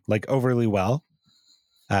paid like overly well,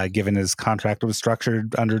 given his contract was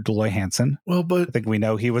structured under Deloy Hansen. Well, but I think we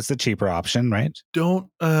know he was the cheaper option, right? don't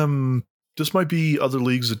this might be other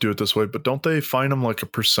leagues that do it this way, but don't they fine them like a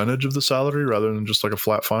percentage of the salary rather than just like a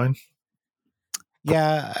flat fine?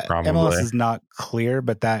 Yeah, Probably. MLS is not clear,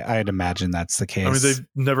 but that I'd imagine that's the case. I mean, they've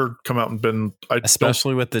never come out and been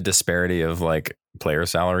especially with the disparity of like player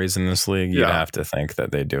salaries in this league, you'd Yeah. have to think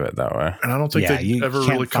that they do it that way. and I don't think Yeah, they've you ever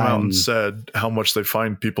can't really come out and find- said how much they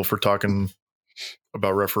fine people for talking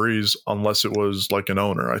about referees unless it was like an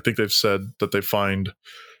owner. I think they've said that they fined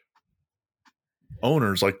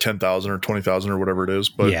owners like 10,000 or 20,000 or whatever it is,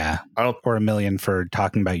 but yeah, I don't or $1 million for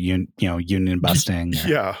talking about union busting.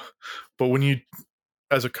 yeah. But when you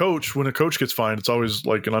as a coach, when a coach gets fined, it's always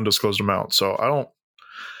like an undisclosed amount. So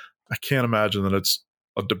I can't imagine that it's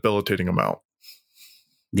a debilitating amount.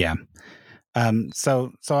 Yeah.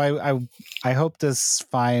 So I hope this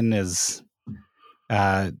fine is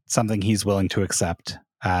something he's willing to accept,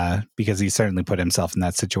 because he certainly put himself in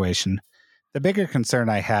that situation. The bigger concern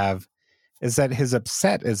I have is that his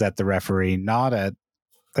upset is at the referee, not at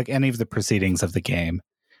like any of the proceedings of the game.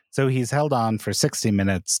 So he's held on for 60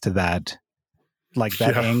 minutes to that, like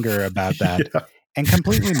that Yeah. anger about that, Yeah. and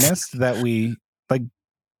completely missed that we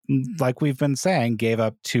like we've been saying, gave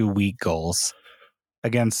up 2 weak goals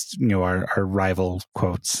against our rival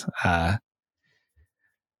quotes.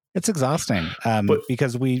 It's exhausting, But-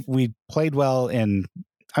 because we played well in.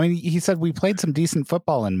 I mean, he said we played some decent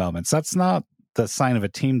football in moments. That's not the sign of a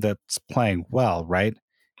team that's playing well, right?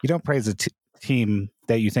 You don't praise a team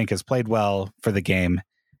that you think has played well for the game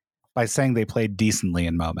by saying they played decently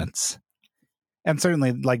in moments. And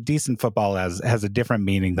certainly, like, decent football has a different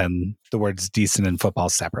meaning than the words decent and football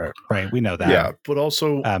separate, right? We know that. Yeah. But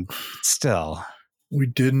also, Still, we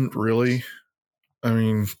didn't really. I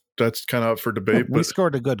mean, that's kind of up for debate. we But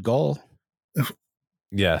scored a good goal,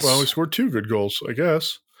 Yes. well, we scored 2 good goals, I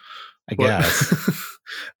guess. I But- guess.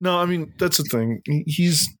 No, I mean, that's the thing.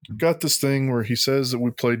 He's got this thing where he says that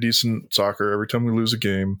we play decent soccer every time we lose a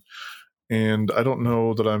game. And I don't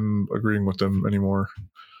know that I'm agreeing with him anymore.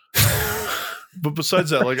 But besides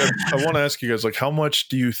that, like, I want to ask you guys, like, how much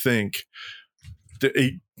do you think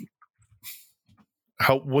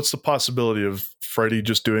what's the possibility of Freddie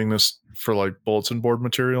just doing this for like bulletin board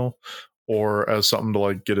material or as something to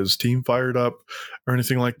like get his team fired up or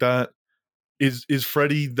anything like that? Is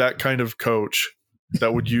Freddie that kind of coach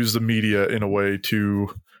that would use the media in a way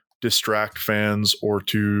to distract fans or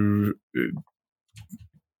to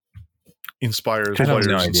inspire his I have players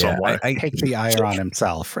no in idea. some way? Take the ire on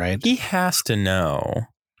himself, right? He has to know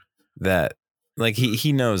that like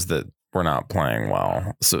he knows that we're not playing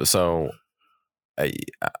well. So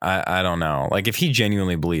I don't know. Like if he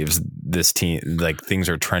genuinely believes this team, like things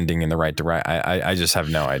are trending in the right direction, I just have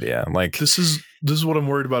no idea. Like this is what I'm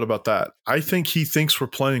worried about that. I think he thinks we're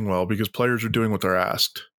playing well because players are doing what they're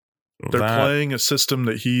asked. They're playing a system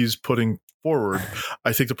that he's putting forward.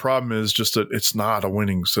 I think the problem is just that it's not a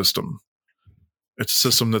winning system. It's a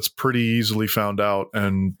system that's pretty easily found out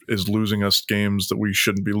and is losing us games that we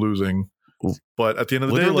shouldn't be losing. But at the end of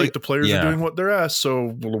the day, like the players are doing what they're asked,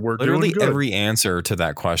 so we're literally doing good. Every answer to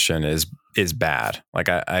that question is bad. Like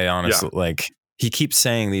I honestly like he keeps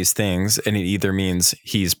saying these things, and it either means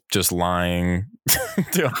he's just lying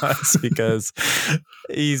to us because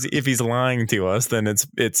if he's lying to us, then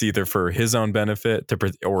it's either for his own benefit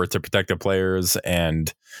or to protect the players.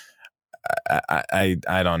 And I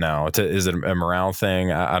don't know. Is it a morale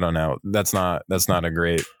thing? I don't know. That's not a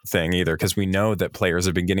great thing either, because we know that players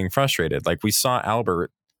have been getting frustrated. Like we saw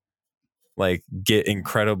Albert like get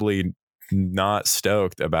incredibly not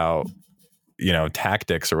stoked about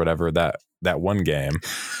tactics or whatever that one game.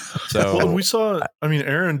 So well, we saw. I mean,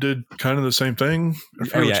 Aaron did kind of the same thing.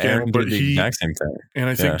 Aaron did the exact same thing, and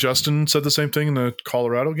I think Justin said the same thing in the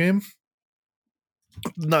Colorado game.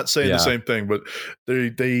 Not saying the same thing, but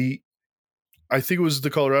they. I think it was the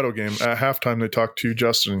Colorado game. At halftime, they talked to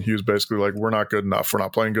Justin, and he was basically like, we're not good enough. We're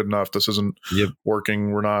not playing good enough. This isn't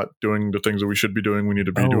working. We're not doing the things that we should be doing. We need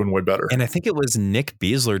to be doing way better. And I think it was Nick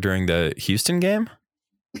Beasler during the Houston game.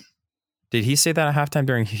 Did he say that at halftime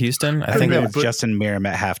during Houston? I think that was Justin Miram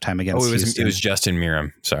at halftime against Houston. It was Justin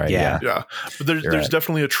Miram. Sorry. Yeah. But there's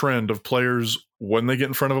definitely a trend of players, when they get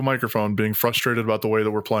in front of a microphone, being frustrated about the way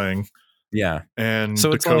that we're playing. Yeah. And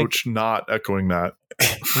so the coach not echoing that.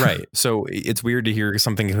 Right. So it's weird to hear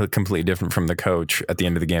something completely different from the coach at the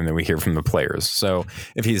end of the game than we hear from the players. So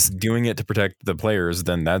if he's doing it to protect the players,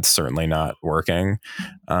 then that's certainly not working,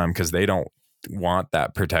 because they don't want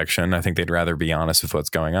that protection. I think they'd rather be honest with what's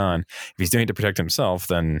going on. If he's doing it to protect himself,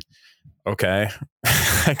 then okay,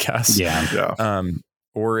 I guess. Yeah.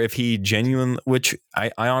 Or if he which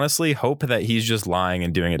I honestly hope that he's just lying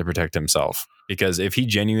and doing it to protect himself, because if he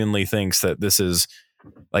genuinely thinks that this is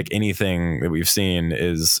like anything that we've seen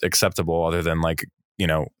is acceptable other than like,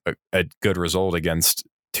 a good result against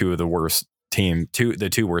the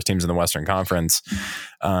two worst teams in the Western Conference.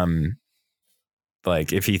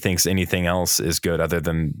 Like if he thinks anything else is good other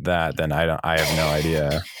than that, then I have no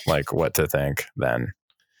idea like what to think then.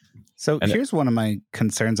 So here's one of my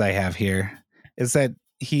concerns I have here is that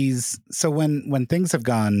when things have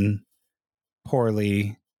gone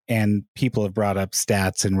poorly and people have brought up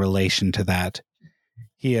stats in relation to that,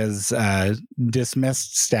 he has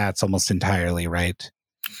dismissed stats almost entirely, right?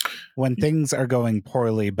 When things are going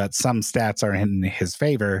poorly, but some stats are in his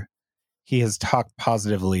favor, he has talked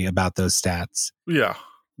positively about those stats. Yeah.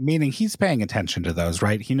 Meaning he's paying attention to those,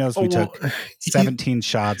 right? He knows we took 17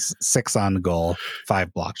 shots, 6 on goal,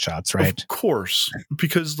 5 block shots, right? Of course,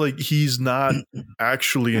 because like he's not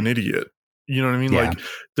actually an idiot. You know what I mean? Yeah. Like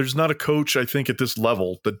there's not a coach, I think, at this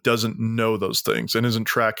level that doesn't know those things and isn't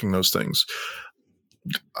tracking those things.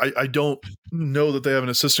 I don't know that they have an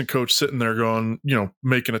assistant coach sitting there going,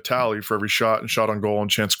 making a tally for every shot and shot on goal and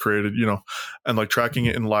chance created, and like tracking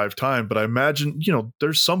it in live time. But I imagine,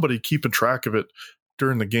 there's somebody keeping track of it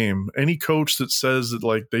during the game. Any coach that says that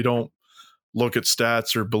like they don't look at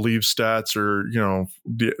stats or believe stats or,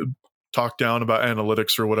 talk down about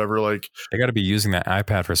analytics or whatever, like they got to be using that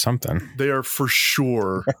iPad for something. They are for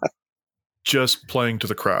sure just playing to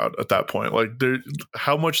the crowd at that point. Like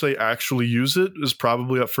how much they actually use it is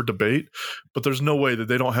probably up for debate, but there's no way that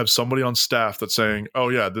they don't have somebody on staff that's saying, oh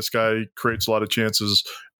yeah, this guy creates a lot of chances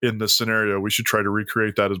in this scenario. We should try to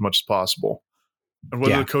recreate that as much as possible. And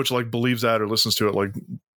whether the coach like believes that or listens to it, like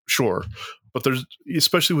sure. But there's,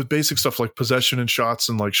 especially with basic stuff like possession and shots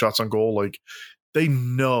and like shots on goal, like they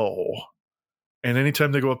know. And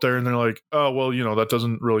anytime they go up there and they're like, oh, well, that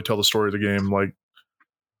doesn't really tell the story of the game. Like,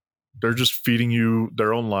 they're just feeding you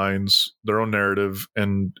their own lines, their own narrative,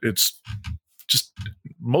 and it's just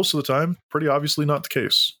most of the time pretty obviously not the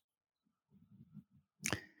case.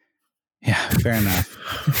 Yeah, fair enough.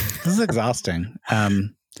 This is exhausting.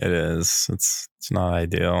 It is. It's not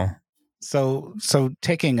ideal. So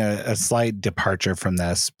taking a slight departure from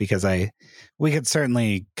this, because we could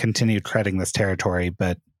certainly continue treading this territory,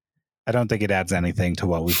 but I don't think it adds anything to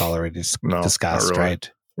what we've already discussed, really.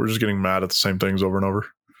 Right? We're just getting mad at the same things over and over.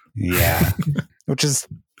 Yeah, which is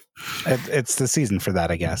it's the season for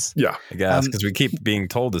that, I guess. Yeah, I guess because we keep being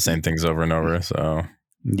told the same things over and over. So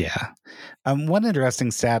yeah, one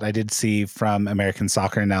interesting stat I did see from American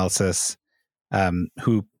Soccer Analysis,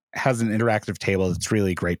 who has an interactive table that's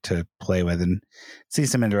really great to play with and see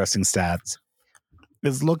some interesting stats,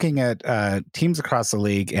 is looking at teams across the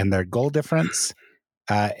league and their goal difference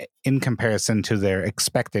in comparison to their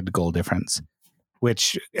expected goal difference,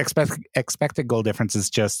 which expected goal difference is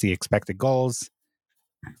just the expected goals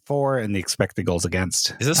for and the expected goals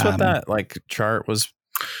against. Is this what that like chart was?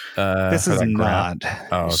 This is not.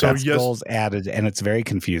 Oh, okay. So That's yes, goals added, and it's very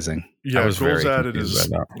confusing. yeah, I was goals very added confused is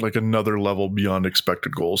by that. like another level beyond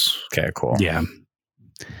expected goals. Okay, cool. Yeah.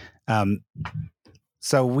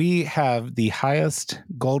 So we have the highest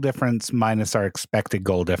goal difference minus our expected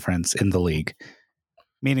goal difference in the league,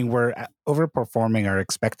 meaning we're overperforming our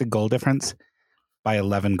expected goal difference by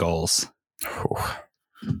 11 goals,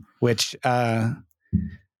 which, I'm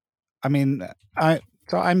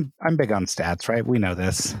big on stats, right? We know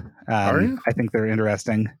this. Are you? I think they're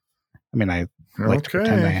interesting. I mean, I like to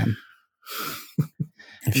pretend I am.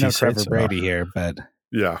 If No you say Trevor so. Brady here, but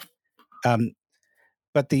Yeah.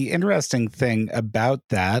 but the interesting thing about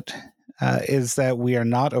that is that we are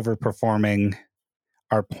not overperforming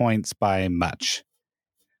our points by much.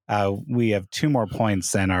 We have 2 more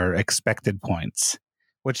points than our expected points,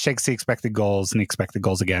 which takes the expected goals and the expected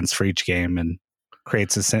goals against for each game and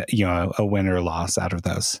creates a win or loss out of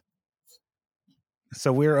those.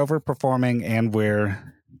 So we're overperforming and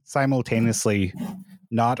we're simultaneously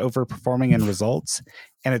not overperforming in results,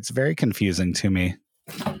 and it's very confusing to me,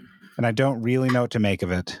 and I don't really know what to make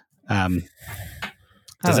of it. Does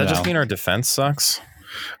that just mean our defense sucks?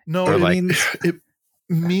 No, Or like- it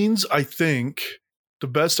means, I think, the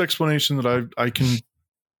best explanation that I can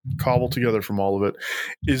cobble together from all of it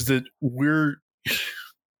is that we're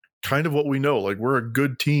kind of what we know. Like, we're a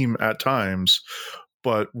good team at times,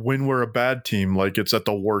 but when we're a bad team, like, it's at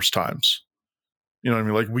the worst times. You know what I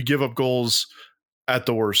mean? Like, we give up goals at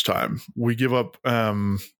the worst time. We give up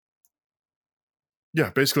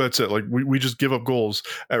basically that's it. Like, we just give up goals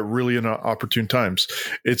at really inopportune times.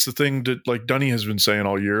 It's the thing that, like, Dunny has been saying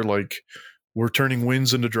all year, like, we're turning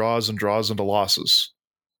wins into draws and draws into losses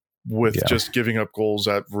with just giving up goals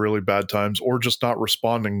at really bad times, or just not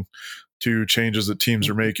responding to changes that teams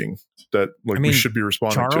are making that, like, we should be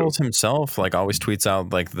responding Charles to. himself like always tweets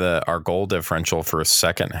out like our goal differential for the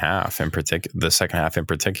second half in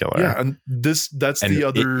particular. Yeah, and that's the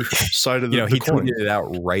other side of the he coin. tweeted it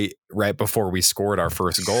out right before we scored our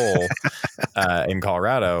first goal in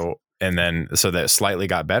Colorado, and then so that slightly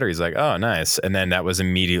got better. He's like, oh, nice, and then that was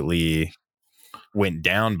immediately went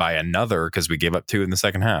down by another because we gave up 2 in the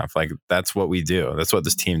second half. Like, that's what we do. That's what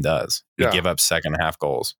this team does. We give up second half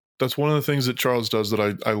goals. That's one of the things that Charles does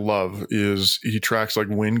that I love is he tracks like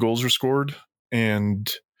when goals are scored,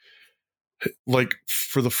 and like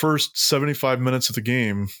for the first 75 minutes of the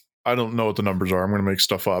game, I don't know what the numbers are. I'm going to make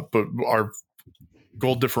stuff up, but our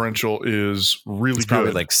goal differential is really It's good.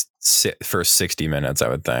 probably like first 60 minutes, I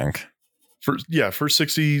would think. First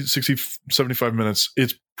 60, 75 minutes,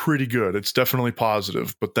 it's pretty good. It's definitely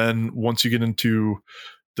positive. But then once you get into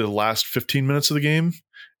the last 15 minutes of the game,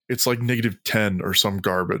 it's like -10 or some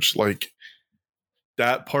garbage. Like,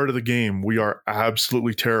 that part of the game, we are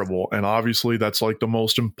absolutely terrible. And obviously that's like the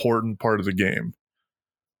most important part of the game.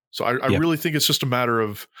 So I really think it's just a matter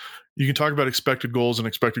of, you can talk about expected goals and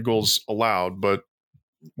expected goals allowed, but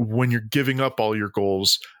when you're giving up all your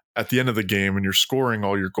goals at the end of the game and you're scoring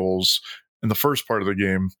all your goals in the first part of the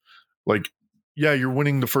game, like, yeah, you're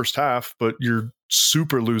winning the first half, but you're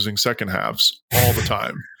super losing second halves all the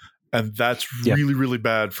time. And that's really, really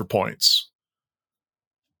bad for points.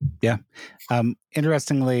 Yeah.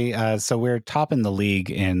 Interestingly, so we're top in the league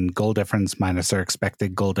in goal difference minus our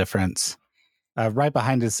expected goal difference. Right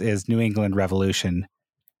behind us is New England Revolution,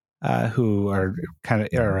 who are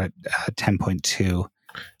at 10.2.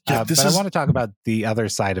 But I want to talk about the other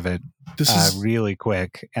side of it really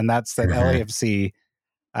quick, and that's that LAFC,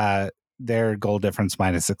 their goal difference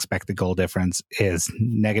minus expected goal difference is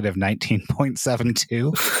negative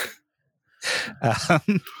 19.72.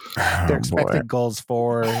 Their expected goals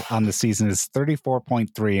for on the season is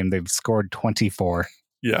 34.3, and they've scored 24.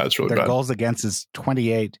 Yeah, it's really Their bad. goals against is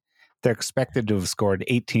 28. They're expected to have scored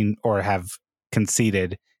 18 or have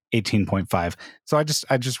conceded 18.5. So I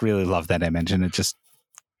just really love that image, and it just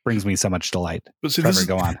brings me so much delight. But see, Trevor,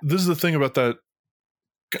 go on. This is the thing about that,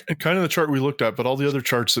 kind of the chart we looked at, but all the other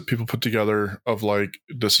charts that people put together of like,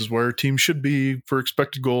 this is where a team should be for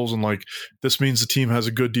expected goals, and like, this means the team has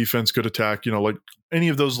a good defense, good attack, you know, like any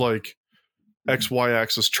of those like XY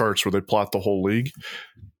axis charts where they plot the whole league.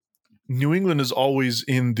 New England is always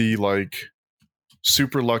in the like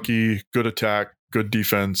super lucky, good attack, good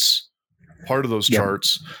defense part of those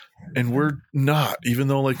charts. And we're not, even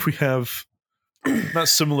though like we have not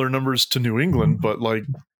similar numbers to New England, but like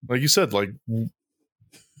you said, like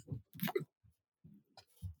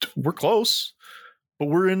we're close, but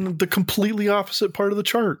we're in the completely opposite part of the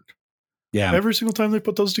chart. Yeah. Every single time they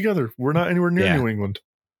put those together, we're not anywhere near New England.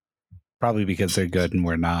 Probably because they're good and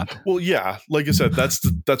we're not. Well, yeah, like I said, that's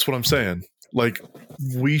what I'm saying. Like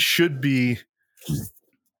we should be.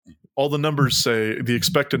 All the numbers say, the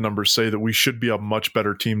expected numbers say that we should be a much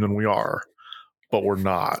better team than we are, but we're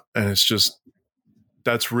not, and it's just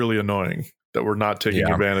that's really annoying that we're not taking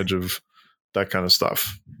advantage of that kind of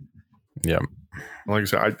stuff. Yeah, like I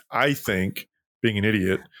said, I think being an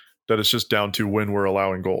idiot that it's just down to when we're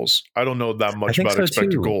allowing goals. I don't know that much about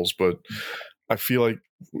expected goals, but I feel like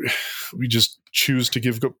we just choose to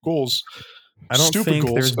give goals. I don't think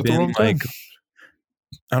there's been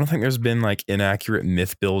I don't think there's been like inaccurate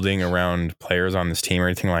myth building around players on this team or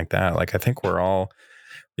anything like that. Like I think we're all,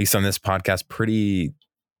 at least on this podcast, pretty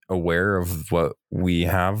aware of what we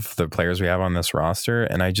have, the players we have on this roster,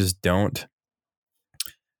 and I just don't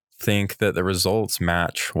think that the results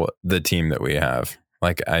match what the team that we have.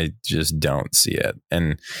 Like I just don't see it,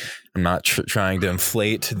 and I'm not trying to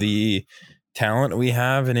inflate the talent we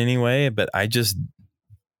have in any way, but I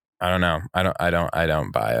don't know. I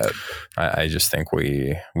don't buy it. I just think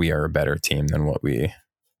we are a better team than what we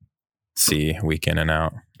see week in and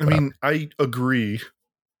out. I mean, I agree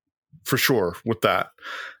for sure with that.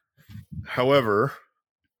 However,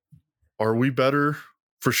 are we better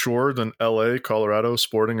for sure than LA, Colorado,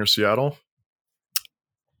 Sporting, or Seattle?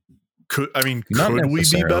 Could we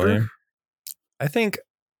be better? I think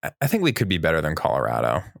we could be better than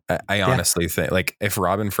Colorado. I honestly think, like, if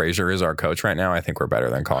Robin Fraser is our coach right now, I think we're better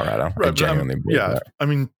than Colorado. Right, I genuinely believe that. I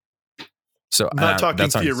mean, so not talking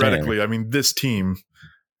theoretically. I mean, this team.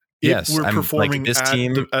 If we're performing like this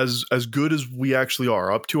team as good as we actually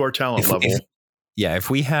are, up to our talent level. If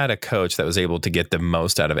we had a coach that was able to get the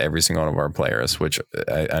most out of every single one of our players, which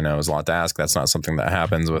I know is a lot to ask. That's not something that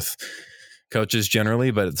happens with coaches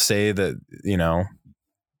generally, but say that,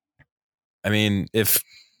 I mean, if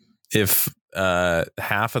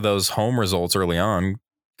half of those home results early on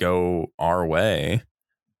go our way,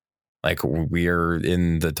 like we're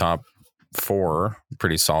in the top 4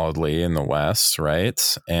 pretty solidly in the West, right?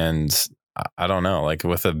 And I don't know, like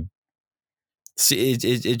with I'm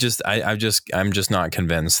just not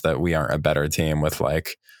convinced that we aren't a better team with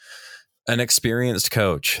like an experienced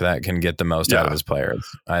coach that can get the most out of his players.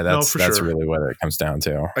 That's really what it comes down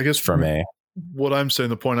to, I guess, for me. What I'm saying,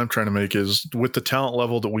 the point I'm trying to make is with the talent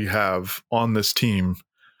level that we have on this team,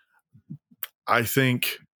 I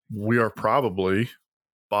think we are probably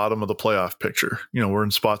bottom of the playoff picture. We're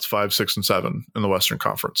in spots 5, 6, and 7 in the Western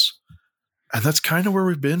Conference. And that's kind of where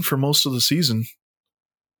we've been for most of the season.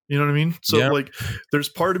 You know what I mean? So like there's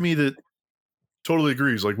part of me that totally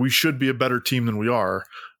agrees. Like we should be a better team than we are.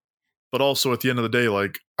 But also at the end of the day,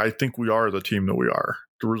 like I think we are the team that we are.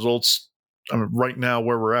 The results, I mean, right now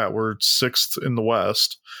where we're at, we're 6th in the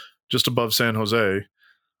West, just above San Jose.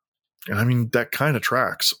 And I mean, that kind of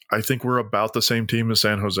tracks. I think we're about the same team as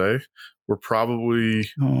San Jose. We're probably,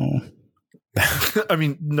 I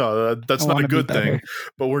mean, no, that's not a good thing,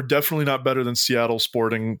 but we're definitely not better than Seattle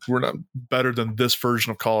Sporting. We're not better than this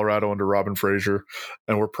version of Colorado under Robin Fraser.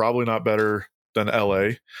 And we're probably not better than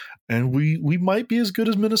LA. And we might be as good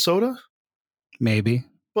as Minnesota. Maybe.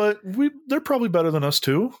 But they're probably better than us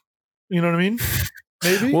too. You know what I mean?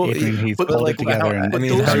 Maybe. Well, but like, together. How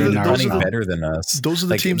are better than us? Those are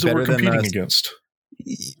the teams that we're competing against.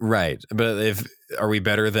 Right. But are we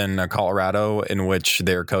better than Colorado, in which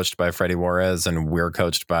they're coached by Freddie Juarez and we're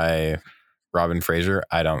coached by Robin Fraser?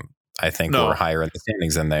 I think we're higher in the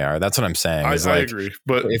standings than they are. That's what I'm saying. I agree.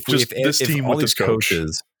 But if this team with this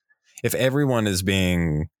coaches, if everyone is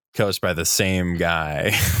being coached by the same guy,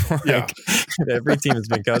 if every team is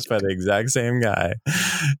being coached by the exact same guy,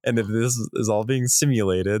 and if this is all being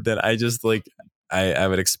simulated, then I just I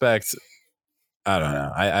would expect, I don't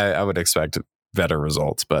know, I would expect better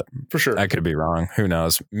results, but for sure I could be wrong. Who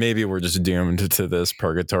knows? Maybe we're just doomed to this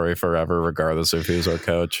purgatory forever, regardless of who's our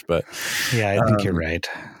coach. But I think you're right.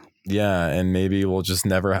 Yeah, and maybe we'll just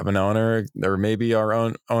never have an owner, or maybe our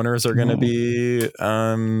own owners are going to be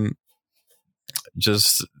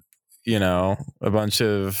just a bunch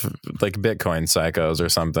of like Bitcoin psychos or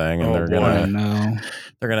something, and they're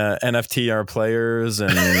gonna NFT our players,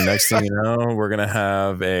 and next thing you know, we're gonna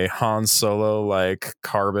have a Han Solo like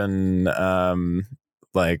carbon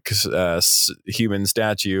human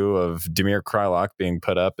statue of Damir Krylak being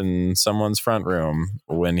put up in someone's front room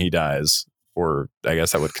when he dies. Or I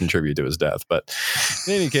guess that would contribute to his death. But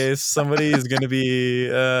in any case, somebody is going to be,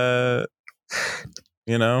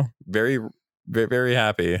 very very, very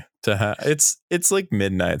happy to have. It's like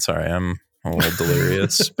midnight. Sorry, I'm a little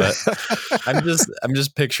delirious, but I'm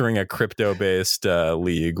just picturing a crypto based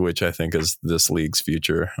league, which I think is this league's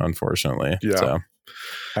future. Unfortunately, Yeah. So,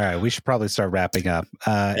 All right, we should probably start wrapping up.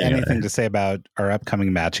 Anything to say about our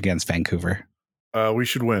upcoming match against Vancouver? We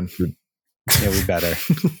should win. Yeah, we better.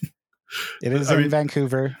 It is in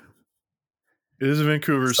Vancouver. It is in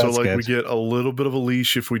Vancouver, so That's like good. we get a little bit of a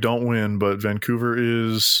leash if we don't win, but Vancouver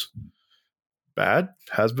is bad,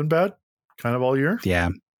 has been bad kind of all year. Yeah.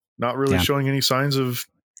 Not really Yeah. showing any signs of are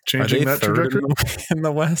changing they that third trajectory. in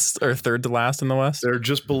the West or third to last in the West? They're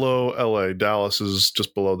just below LA. Dallas is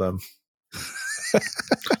just below them.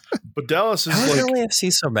 But Dallas is How is like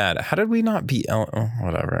LAFC so bad? How did we not beat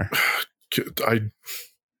whatever?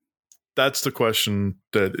 that's the question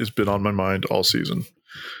that has been on my mind all season.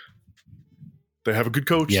 They have a good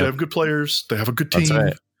coach. Yep. They have good players. They have a good team. That's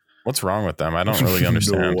right. What's wrong with them? I don't really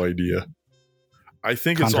understand. No idea. I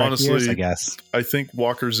think Contract it's years, honestly. I guess. I think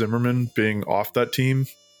Walker Zimmerman being off that team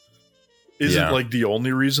isn't like the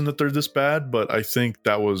only reason that they're this bad, but I think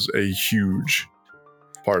that was a huge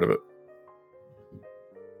part of it.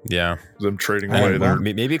 Yeah. Them trading I away don't their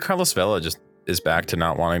know. Maybe Carlos Vela just is back to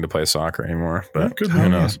not wanting to play soccer anymore. But That could who be.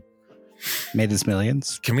 knows? Made his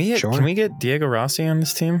millions. Can we get Diego Rossi on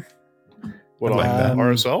this team? what I'd like on that.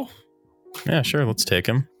 RSL? Yeah, sure. Let's take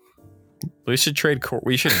him. We should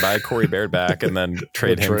we should buy Corey Baird back and then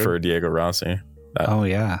trade him trade. for Diego Rossi. That Oh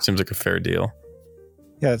yeah. seems like a fair deal.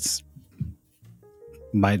 Yeah, it's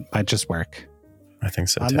might just work. I think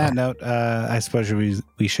so On too. that note, I suppose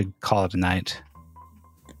we should call it a night.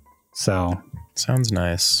 So Sounds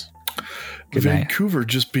nice. good night. Vancouver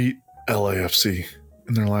just beat LAFC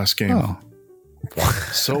in their last game. Oh,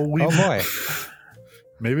 So we oh boy.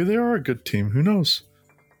 maybe they are a good team. Who knows?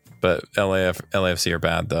 But LAFC are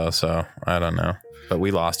bad though, so I don't know. But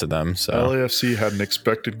we lost to them, so LAFC had an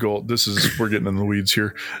expected goal. We're getting in the weeds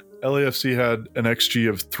here. LAFC had an XG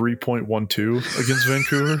of 3.12 against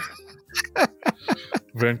Vancouver.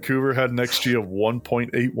 Vancouver had an XG of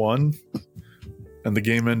 1.81, and the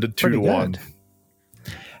game ended 2-1.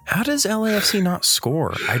 how does LAFC not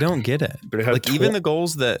score? I don't get it. They had Like even the goal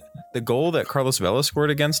that Carlos Vela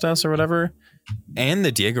scored against us or whatever, and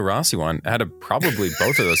the Diego Rossi one probably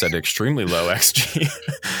both of those had extremely low XG.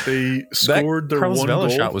 they scored their Carlos one Vela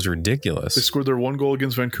goal. shot was ridiculous. They scored their one goal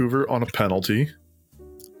against Vancouver on a penalty.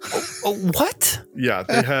 Oh, what? Yeah,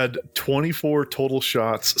 they had 24 total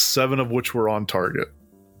shots, 7 of which were on target.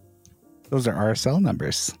 Those are RSL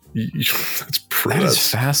numbers. That is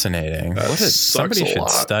fascinating. that Somebody sucks a should lot.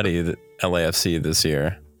 study the LAFC this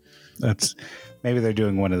year. That's maybe they're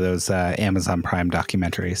doing one of those Amazon Prime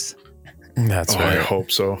documentaries. That's I right. hope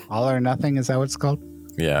so. All or Nothing is that what it's called?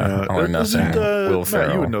 Yeah, all or nothing. Isn't, Will Matt,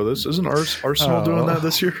 Ferrell. you would know this. Isn't Arsenal doing that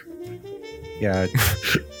this year? Yeah.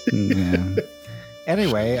 Yeah.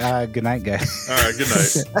 Anyway, good night, guys. All right, good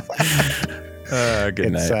night.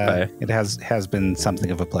 Good night. Bye. It has been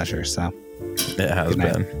something of a pleasure. So It has Good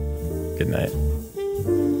night. been. Good night.